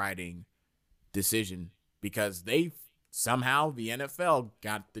overriding decision, because somehow the NFL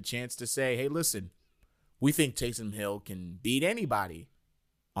got the chance to say, hey, listen, we think Taysom Hill can beat anybody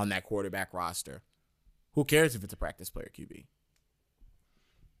on that quarterback roster. Who cares if it's a practice player QB?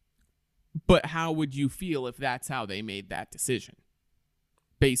 But how would you feel if that's how they made that decision,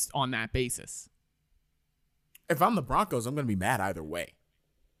 based on that basis? If I'm the Broncos, I'm going to be mad either way.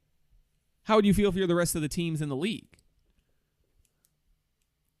 How would you feel if you're the rest of the teams in the league?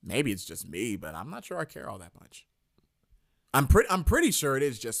 Maybe it's just me, but I'm not sure I care all that much. I'm pretty sure it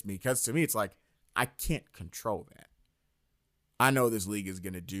is just me, because to me it's like, I can't control that. I know this league is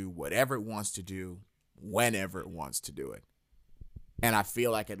going to do whatever it wants to do, whenever it wants to do it. And I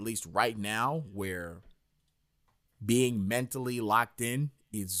feel like, at least right now, where being mentally locked in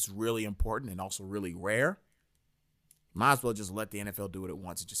is really important and also really rare, might as well just let the NFL do what it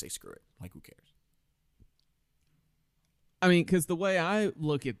wants and just say screw it. Like, who cares? I mean, because the way I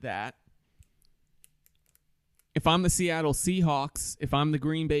look at that, if I'm the Seattle Seahawks, if I'm the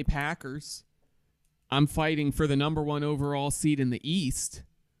Green Bay Packers, I'm fighting for the number 1 overall seed in the East,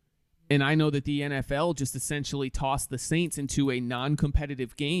 and I know that the NFL just essentially tossed the Saints into a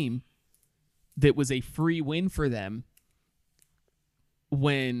non-competitive game that was a free win for them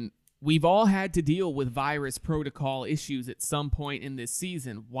when we've all had to deal with virus protocol issues at some point in this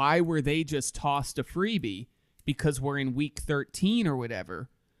season. Why were they just tossed a freebie because we're in week 13 or whatever,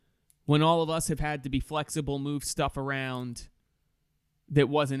 when all of us have had to be flexible, move stuff around that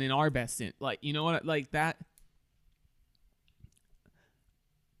wasn't in our best interest? Like, you know what? Like that,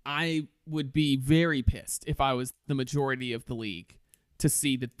 I would be very pissed if I was the majority of the league to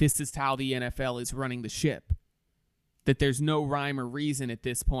see that this is how the NFL is running the ship. That there's no rhyme or reason at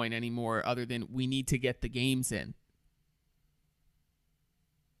this point anymore other than we need to get the games in.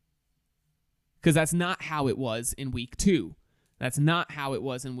 Because that's not how it was in week 2. That's not how it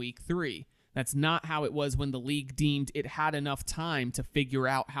was in week 3. That's not how it was when the league deemed it had enough time to figure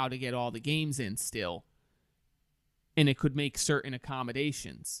out how to get all the games in still. And it could make certain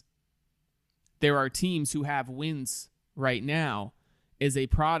accommodations. There are teams who have wins right now as a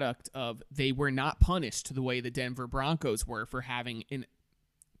product of they were not punished the way the Denver Broncos were for having an...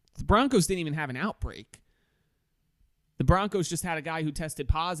 The Broncos didn't even have an outbreak. The Broncos just had a guy who tested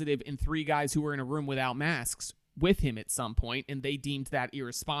positive and 3 guys who were in a room without masks with him at some point, and they deemed that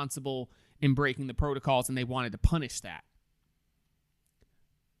irresponsible in breaking the protocols, and they wanted to punish that.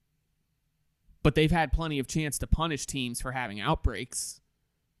 But they've had plenty of chance to punish teams for having outbreaks,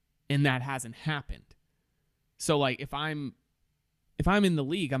 and that hasn't happened. So, like, if I'm in the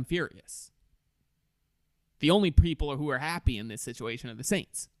league, I'm furious. The only people who are happy in this situation are the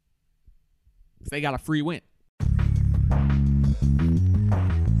Saints, because they got a free win.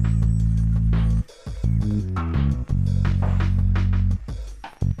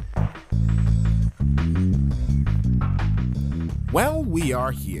 Well, we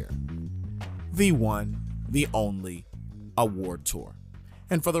are here. The one, the only award tour.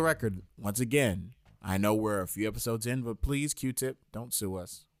 And for the record, once again, I know we're a few episodes in, but please, Q-Tip, don't sue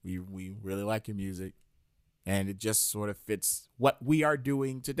us. We really like your music. And it just sort of fits what we are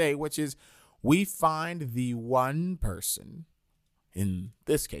doing today, which is we find the one person, in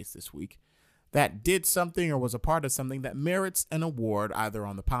this case this week, that did something or was a part of something that merits an award either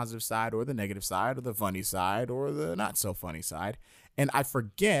on the positive side or the negative side or the funny side or the not so funny side. And I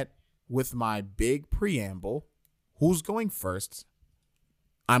forget, with my big preamble, who's going first.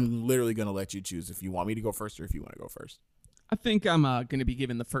 I'm literally going to let you choose if you want me to go first or if you want to go first. I think I'm going to be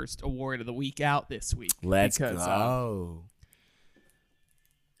given the first award of the week out this week. Let's go.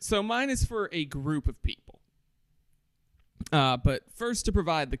 So mine is for a group of people. But first, to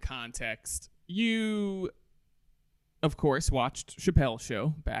provide the context, you, of course, watched Chappelle's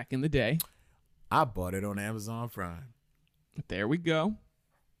Show back in the day. I bought it on Amazon Prime. There we go.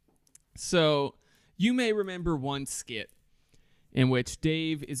 So you may remember one skit in which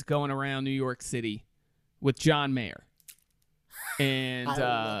Dave is going around New York City with John Mayer. And I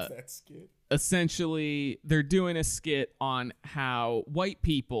love that skit. Essentially, they're doing a skit on how white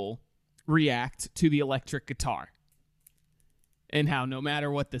people react to the electric guitar. And how no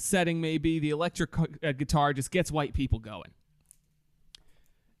matter what the setting may be, the electric guitar just gets white people going.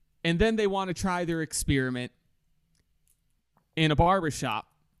 And then they want to try their experiment in a barbershop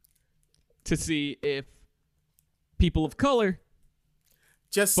to see if people of color...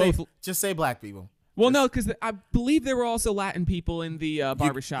 Just say black people. Well, no, because I believe there were also Latin people in the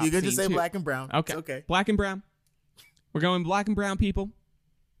barbershop. You could just say too. black and brown. Okay. It's okay. Black and brown. We're going black and brown people.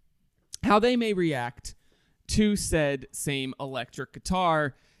 How they may react to said same electric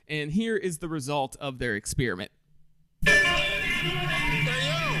guitar. And here is the result of their experiment. Hey,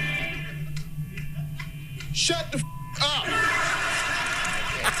 yo! Shut the up!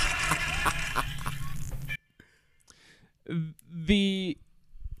 The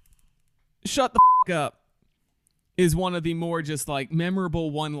shut the up is one of the more just like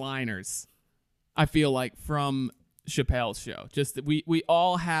memorable one-liners, I feel like, from Chappelle's Show. Just that we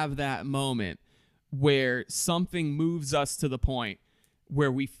all have that moment where something moves us to the point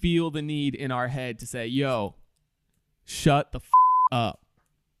where we feel the need in our head to say, yo, shut the up.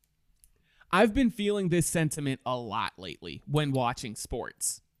 I've been feeling this sentiment a lot lately when watching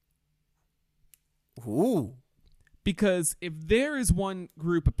sports. Ooh. Because if there is one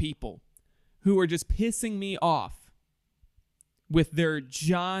group of people who are just pissing me off with their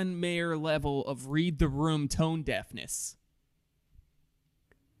John Mayer level of read the room tone deafness,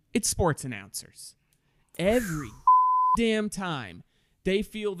 it's sports announcers. Every damn time they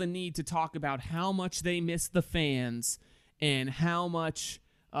feel the need to talk about how much they miss the fans and how much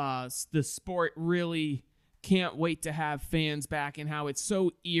the sport really can't wait to have fans back and how it's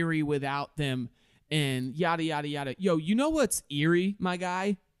so eerie without them and yada, yada, yada. Yo, you know what's eerie, my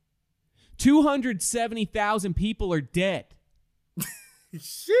guy? 270,000 people are dead.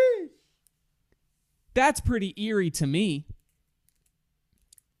 Shit. That's pretty eerie to me.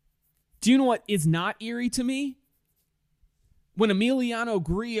 Do you know what is not eerie to me? When Emiliano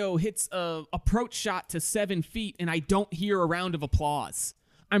Grillo hits a approach shot to 7 feet and I don't hear a round of applause.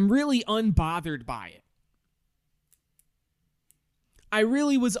 I'm really unbothered by it. I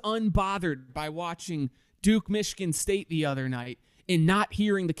really was unbothered by watching Duke Michigan State the other night and not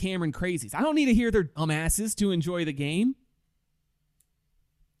hearing the Cameron Crazies. I don't need to hear their dumbasses to enjoy the game.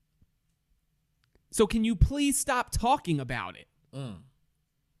 So can you please stop talking about it?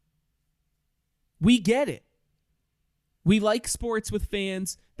 We get it. We like sports with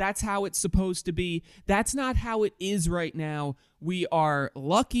fans. That's how it's supposed to be. That's not how it is right now. We are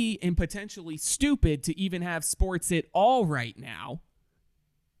lucky and potentially stupid to even have sports at all right now.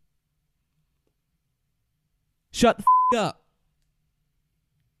 Shut the up.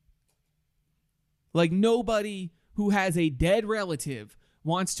 Like nobody who has a dead relative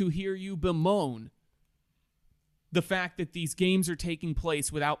wants to hear you bemoan the fact that these games are taking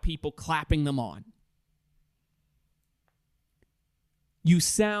place without people clapping them on. You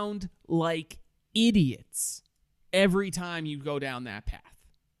sound like idiots every time you go down that path.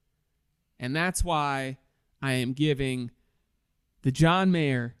 And that's why I am giving the John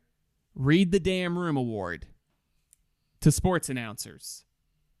Mayer Read the Damn Room Award to sports announcers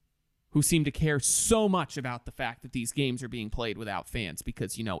who seem to care so much about the fact that these games are being played without fans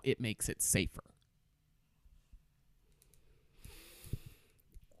because, you know, it makes it safer.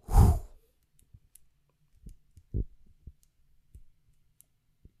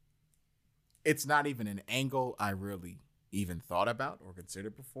 It's not even an angle I really even thought about or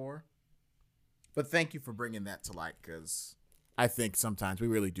considered before. But thank you for bringing that to light, because I think sometimes we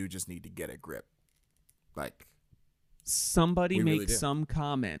really do just need to get a grip. Like, somebody we make really do. some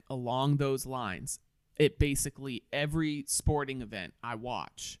comment along those lines at basically every sporting event I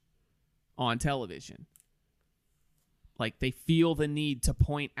watch on television. Like, they feel the need to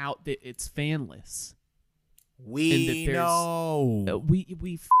point out that it's fanless. We and that know.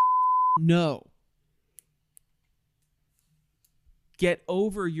 We know. Get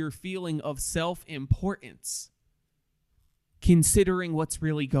over your feeling of self-importance, considering what's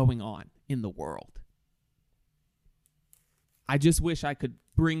really going on in the world. I just wish I could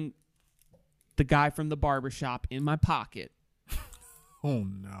bring the guy from the barbershop in my pocket. Oh,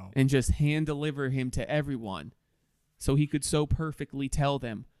 no. And just hand deliver him to everyone so he could so perfectly tell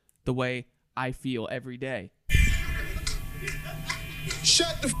them the way I feel every day.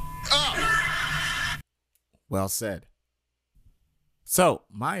 Shut the up. Well said. So,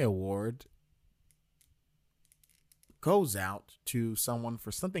 my award goes out to someone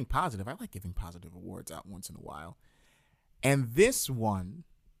for something positive. I like giving positive awards out once in a while. And this one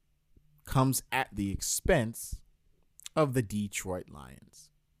comes at the expense of the Detroit Lions.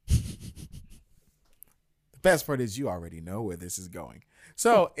 The best part is you already know where this is going.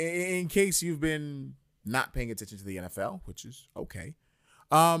 So, in case you've been not paying attention to the NFL, which is okay,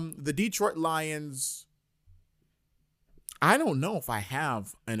 the Detroit Lions, I don't know if I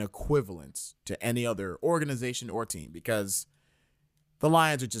have an equivalent to any other organization or team, because the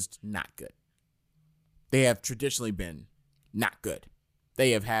Lions are just not good. They have traditionally been not good.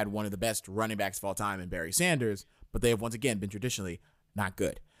 They have had one of the best running backs of all time in Barry Sanders, but they have once again been traditionally not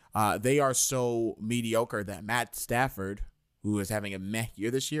good. They are so mediocre that Matt Stafford, who is having a meh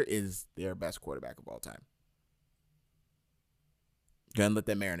year this year, is their best quarterback of all time. Gonna let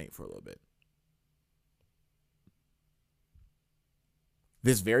that marinate for a little bit.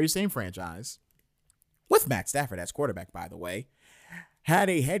 This very same franchise, with Matt Stafford as quarterback, by the way,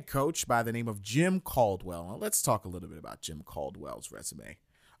 had a head coach by the name of Jim Caldwell. Now, let's talk a little bit about Jim Caldwell's resume.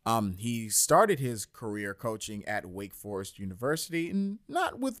 He started his career coaching at Wake Forest University, and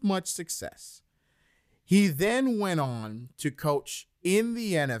not with much success. He then went on to coach in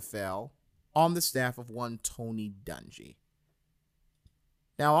the NFL on the staff of one Tony Dungy.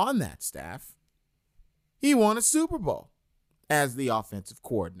 Now, on that staff, he won a Super Bowl as the offensive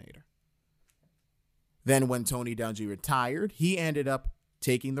coordinator. Then when Tony Dungy retired, he ended up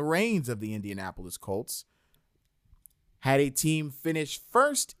taking the reins of the Indianapolis Colts, had a team finish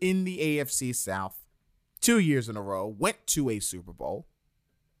first in the AFC South 2 years in a row, went to a Super Bowl,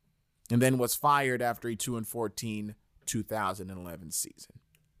 and then was fired after a 2-14 2011 season.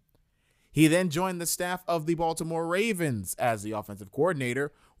 He then joined the staff of the Baltimore Ravens as the offensive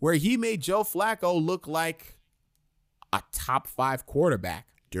coordinator, where he made Joe Flacco look like a top 5 quarterback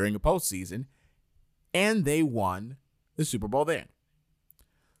during a postseason, and they won the Super Bowl then.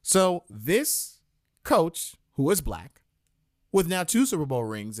 So this coach, who is black, with now 2 Super Bowl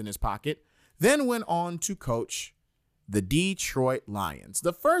rings in his pocket, then went on to coach the Detroit Lions,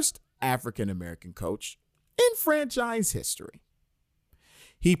 the first African-American coach in franchise history.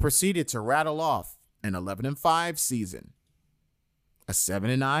 He proceeded to rattle off an 11-5 season, a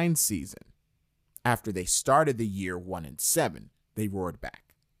 7-9 season. After they started the year 1-7, they roared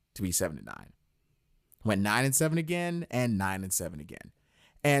back to be 7-9. Went 9-7 again and 9-7 again.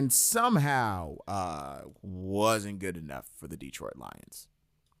 And somehow wasn't good enough for the Detroit Lions.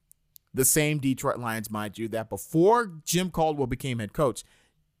 The same Detroit Lions, mind you, that before Jim Caldwell became head coach,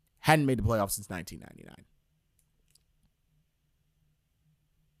 hadn't made the playoffs since 1999.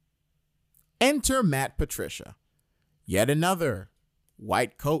 Enter Matt Patricia, yet another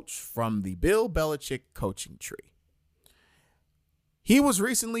white coach from the Bill Belichick coaching tree. He was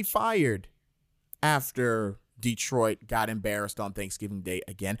recently fired after Detroit got embarrassed on Thanksgiving Day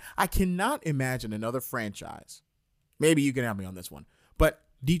again. I cannot imagine another franchise. Maybe you can help me on this one. But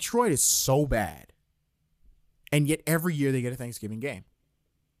Detroit is so bad. And yet every year they get a Thanksgiving game.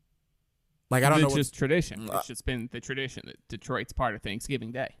 Like, I don't know. It's just tradition. It's just been the tradition that Detroit's part of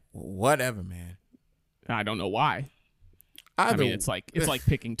Thanksgiving Day. Whatever, man. I don't know why. I mean, it's like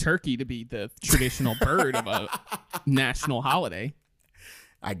picking turkey to be the traditional bird of a national holiday.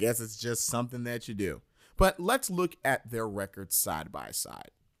 I guess it's just something that you do. But let's look at their records side by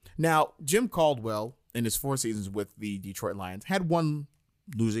side. Now, Jim Caldwell, in his 4 seasons with the Detroit Lions, had 1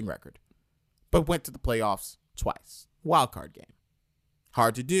 losing record, but went to the playoffs twice. Wild card game.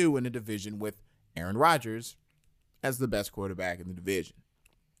 Hard to do in a division with Aaron Rodgers as the best quarterback in the division.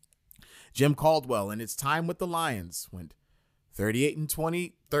 Jim Caldwell, in his time with the Lions, went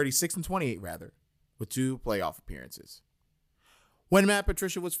 36-28 rather, with 2 playoff appearances. When Matt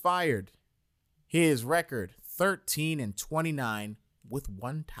Patricia was fired, his record 13-29 with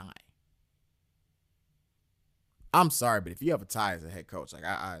 1 tie. I'm sorry, but if you have a tie as a head coach, like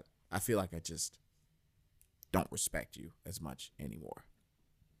I feel like I just don't respect you as much anymore.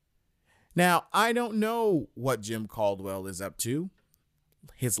 Now, I don't know what Jim Caldwell is up to.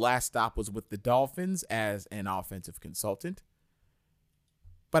 His last stop was with the Dolphins as an offensive consultant.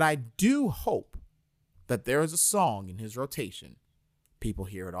 But I do hope that there is a song in his rotation. People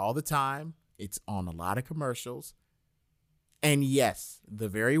hear it all the time. It's on a lot of commercials. And yes, the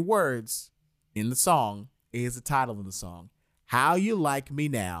very words in the song is the title of the song, How You Like Me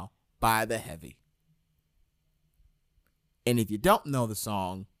Now by The Heavy. And if you don't know the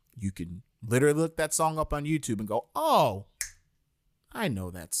song, you can literally look that song up on YouTube and go, oh, I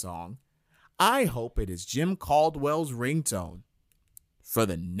know that song. I hope it is Jim Caldwell's ringtone for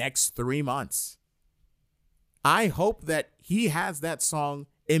the next 3 months. I hope that he has that song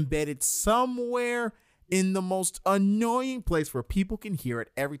embedded somewhere in the most annoying place where people can hear it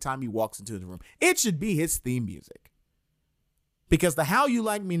every time he walks into the room. It should be his theme music. Because the How You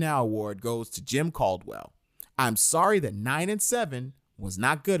Like Me Now award goes to Jim Caldwell. I'm sorry that 9-7 was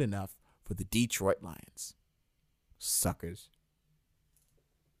not good enough for the Detroit Lions. Suckers.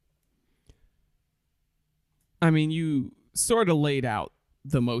 I mean, you sort of laid out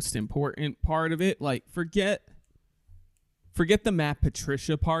the most important part of it. Like, forget the Matt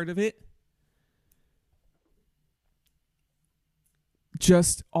Patricia part of it.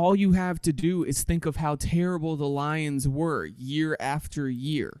 Just all you have to do is think of how terrible the Lions were year after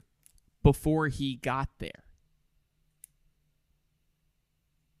year before he got there.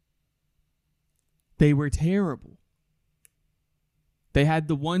 They were terrible. They had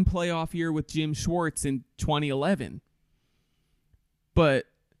the 1 playoff year with Jim Schwartz in 2011. But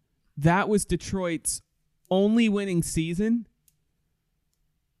that was Detroit's only winning season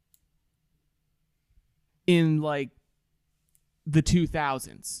in like the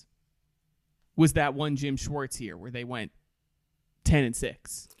 2000s. Was that one Jim Schwartz year where they went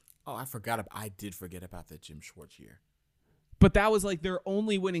 10-6. Oh, I did forget about that Jim Schwartz year. But that was like their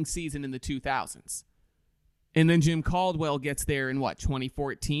only winning season in the 2000s. And then Jim Caldwell gets there in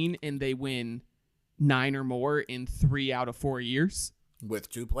 2014, and they win 9 or more in 3 out of 4 years. With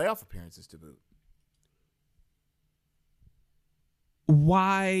 2 playoff appearances to boot.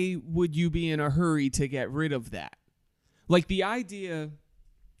 Why would you be in a hurry to get rid of that? Like, the idea,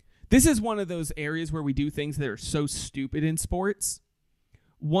 this is one of those areas where we do things that are so stupid in sports.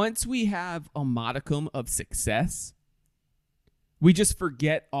 Once we have a modicum of success, we just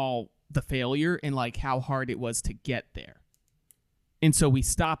forget all the failure and like how hard it was to get there. And so we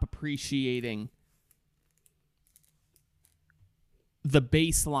stop appreciating the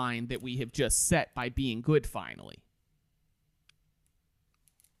baseline that we have just set by being good finally.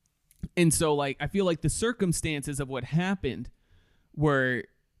 And so, like, I feel like the circumstances of what happened were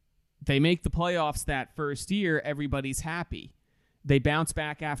they make the playoffs that first year, everybody's happy. They bounce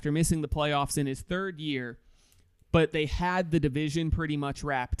back after missing the playoffs in his third year, but they had the division pretty much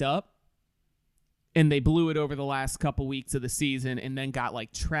wrapped up, and they blew it over the last couple weeks of the season and then got,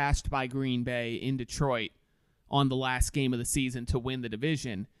 like, trashed by Green Bay in Detroit on the last game of the season to win the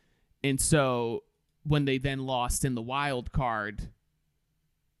division. And so when they then lost in the wild card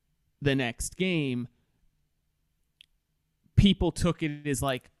the next game, people took it as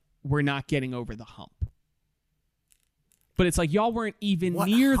like, we're not getting over the hump. But it's like, y'all weren't even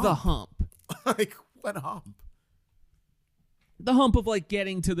near the hump. Like, what hump? The hump of, like,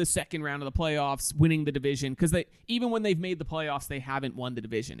 getting to the second round of the playoffs, winning the division. Because they, even when they've made the playoffs, they haven't won the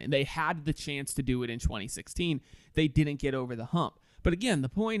division. And they had the chance to do it in 2016. They didn't get over the hump. But again, the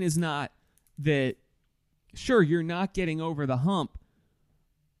point is not that, sure, you're not getting over the hump,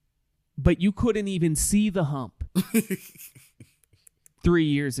 but you couldn't even see the hump 3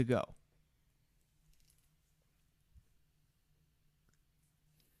 years ago.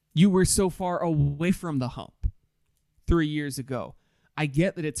 You were so far away from the hump 3 years ago. I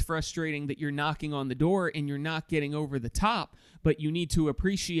get that it's frustrating that you're knocking on the door and you're not getting over the top, but you need to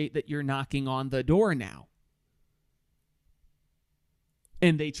appreciate that you're knocking on the door now.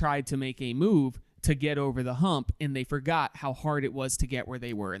 And they tried to make a move to get over the hump, and they forgot how hard it was to get where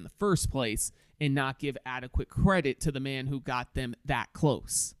they were in the first place and not give adequate credit to the man who got them that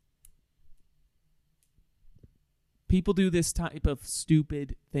close. People do this type of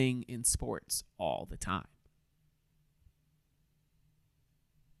stupid thing in sports all the time.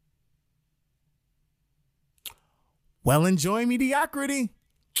 Well, enjoy mediocrity.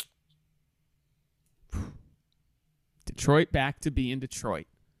 Detroit back to being Detroit.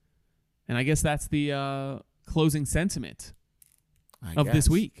 And I guess that's the closing sentiment of this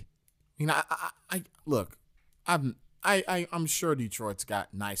week. You know, I look, I'm sure Detroit's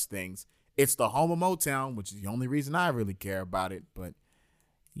got nice things. It's the home of Motown, which is the only reason I really care about it. But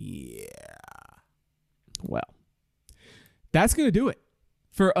yeah. Well, that's going to do it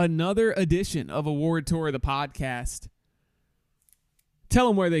for another edition of Award Tour, the podcast. Tell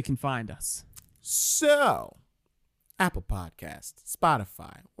them where they can find us. So, Apple Podcasts,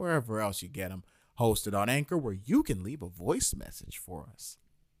 Spotify, wherever else you get them, hosted on Anchor, where you can leave a voice message for us.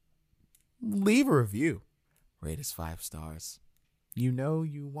 Leave a review. Rate us 5 stars. You know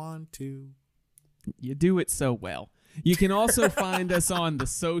you want to. You do it so well. You can also find us on the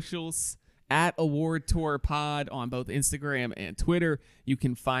socials at Award Tour Pod on both Instagram and Twitter. You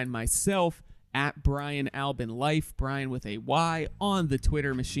can find myself at Brian Albin Life, Brian with a Y, on the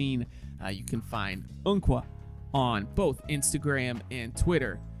Twitter machine. You can find Unkwa on both Instagram and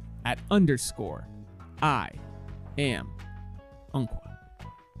Twitter at _ I am Unkwa.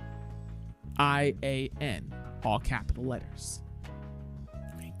 IAN, all capital letters.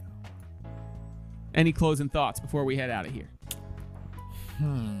 Any closing thoughts before we head out of here?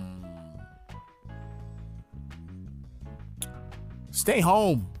 Stay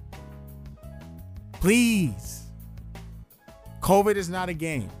home. Please. COVID is not a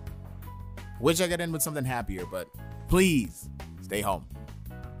game. Wish I could end with something happier, but please stay home.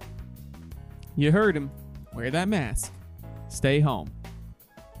 You heard him. Wear that mask. Stay home.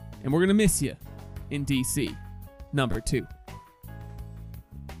 And we're going to miss you in DC, number 2.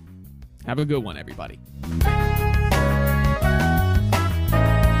 Have a good one, everybody.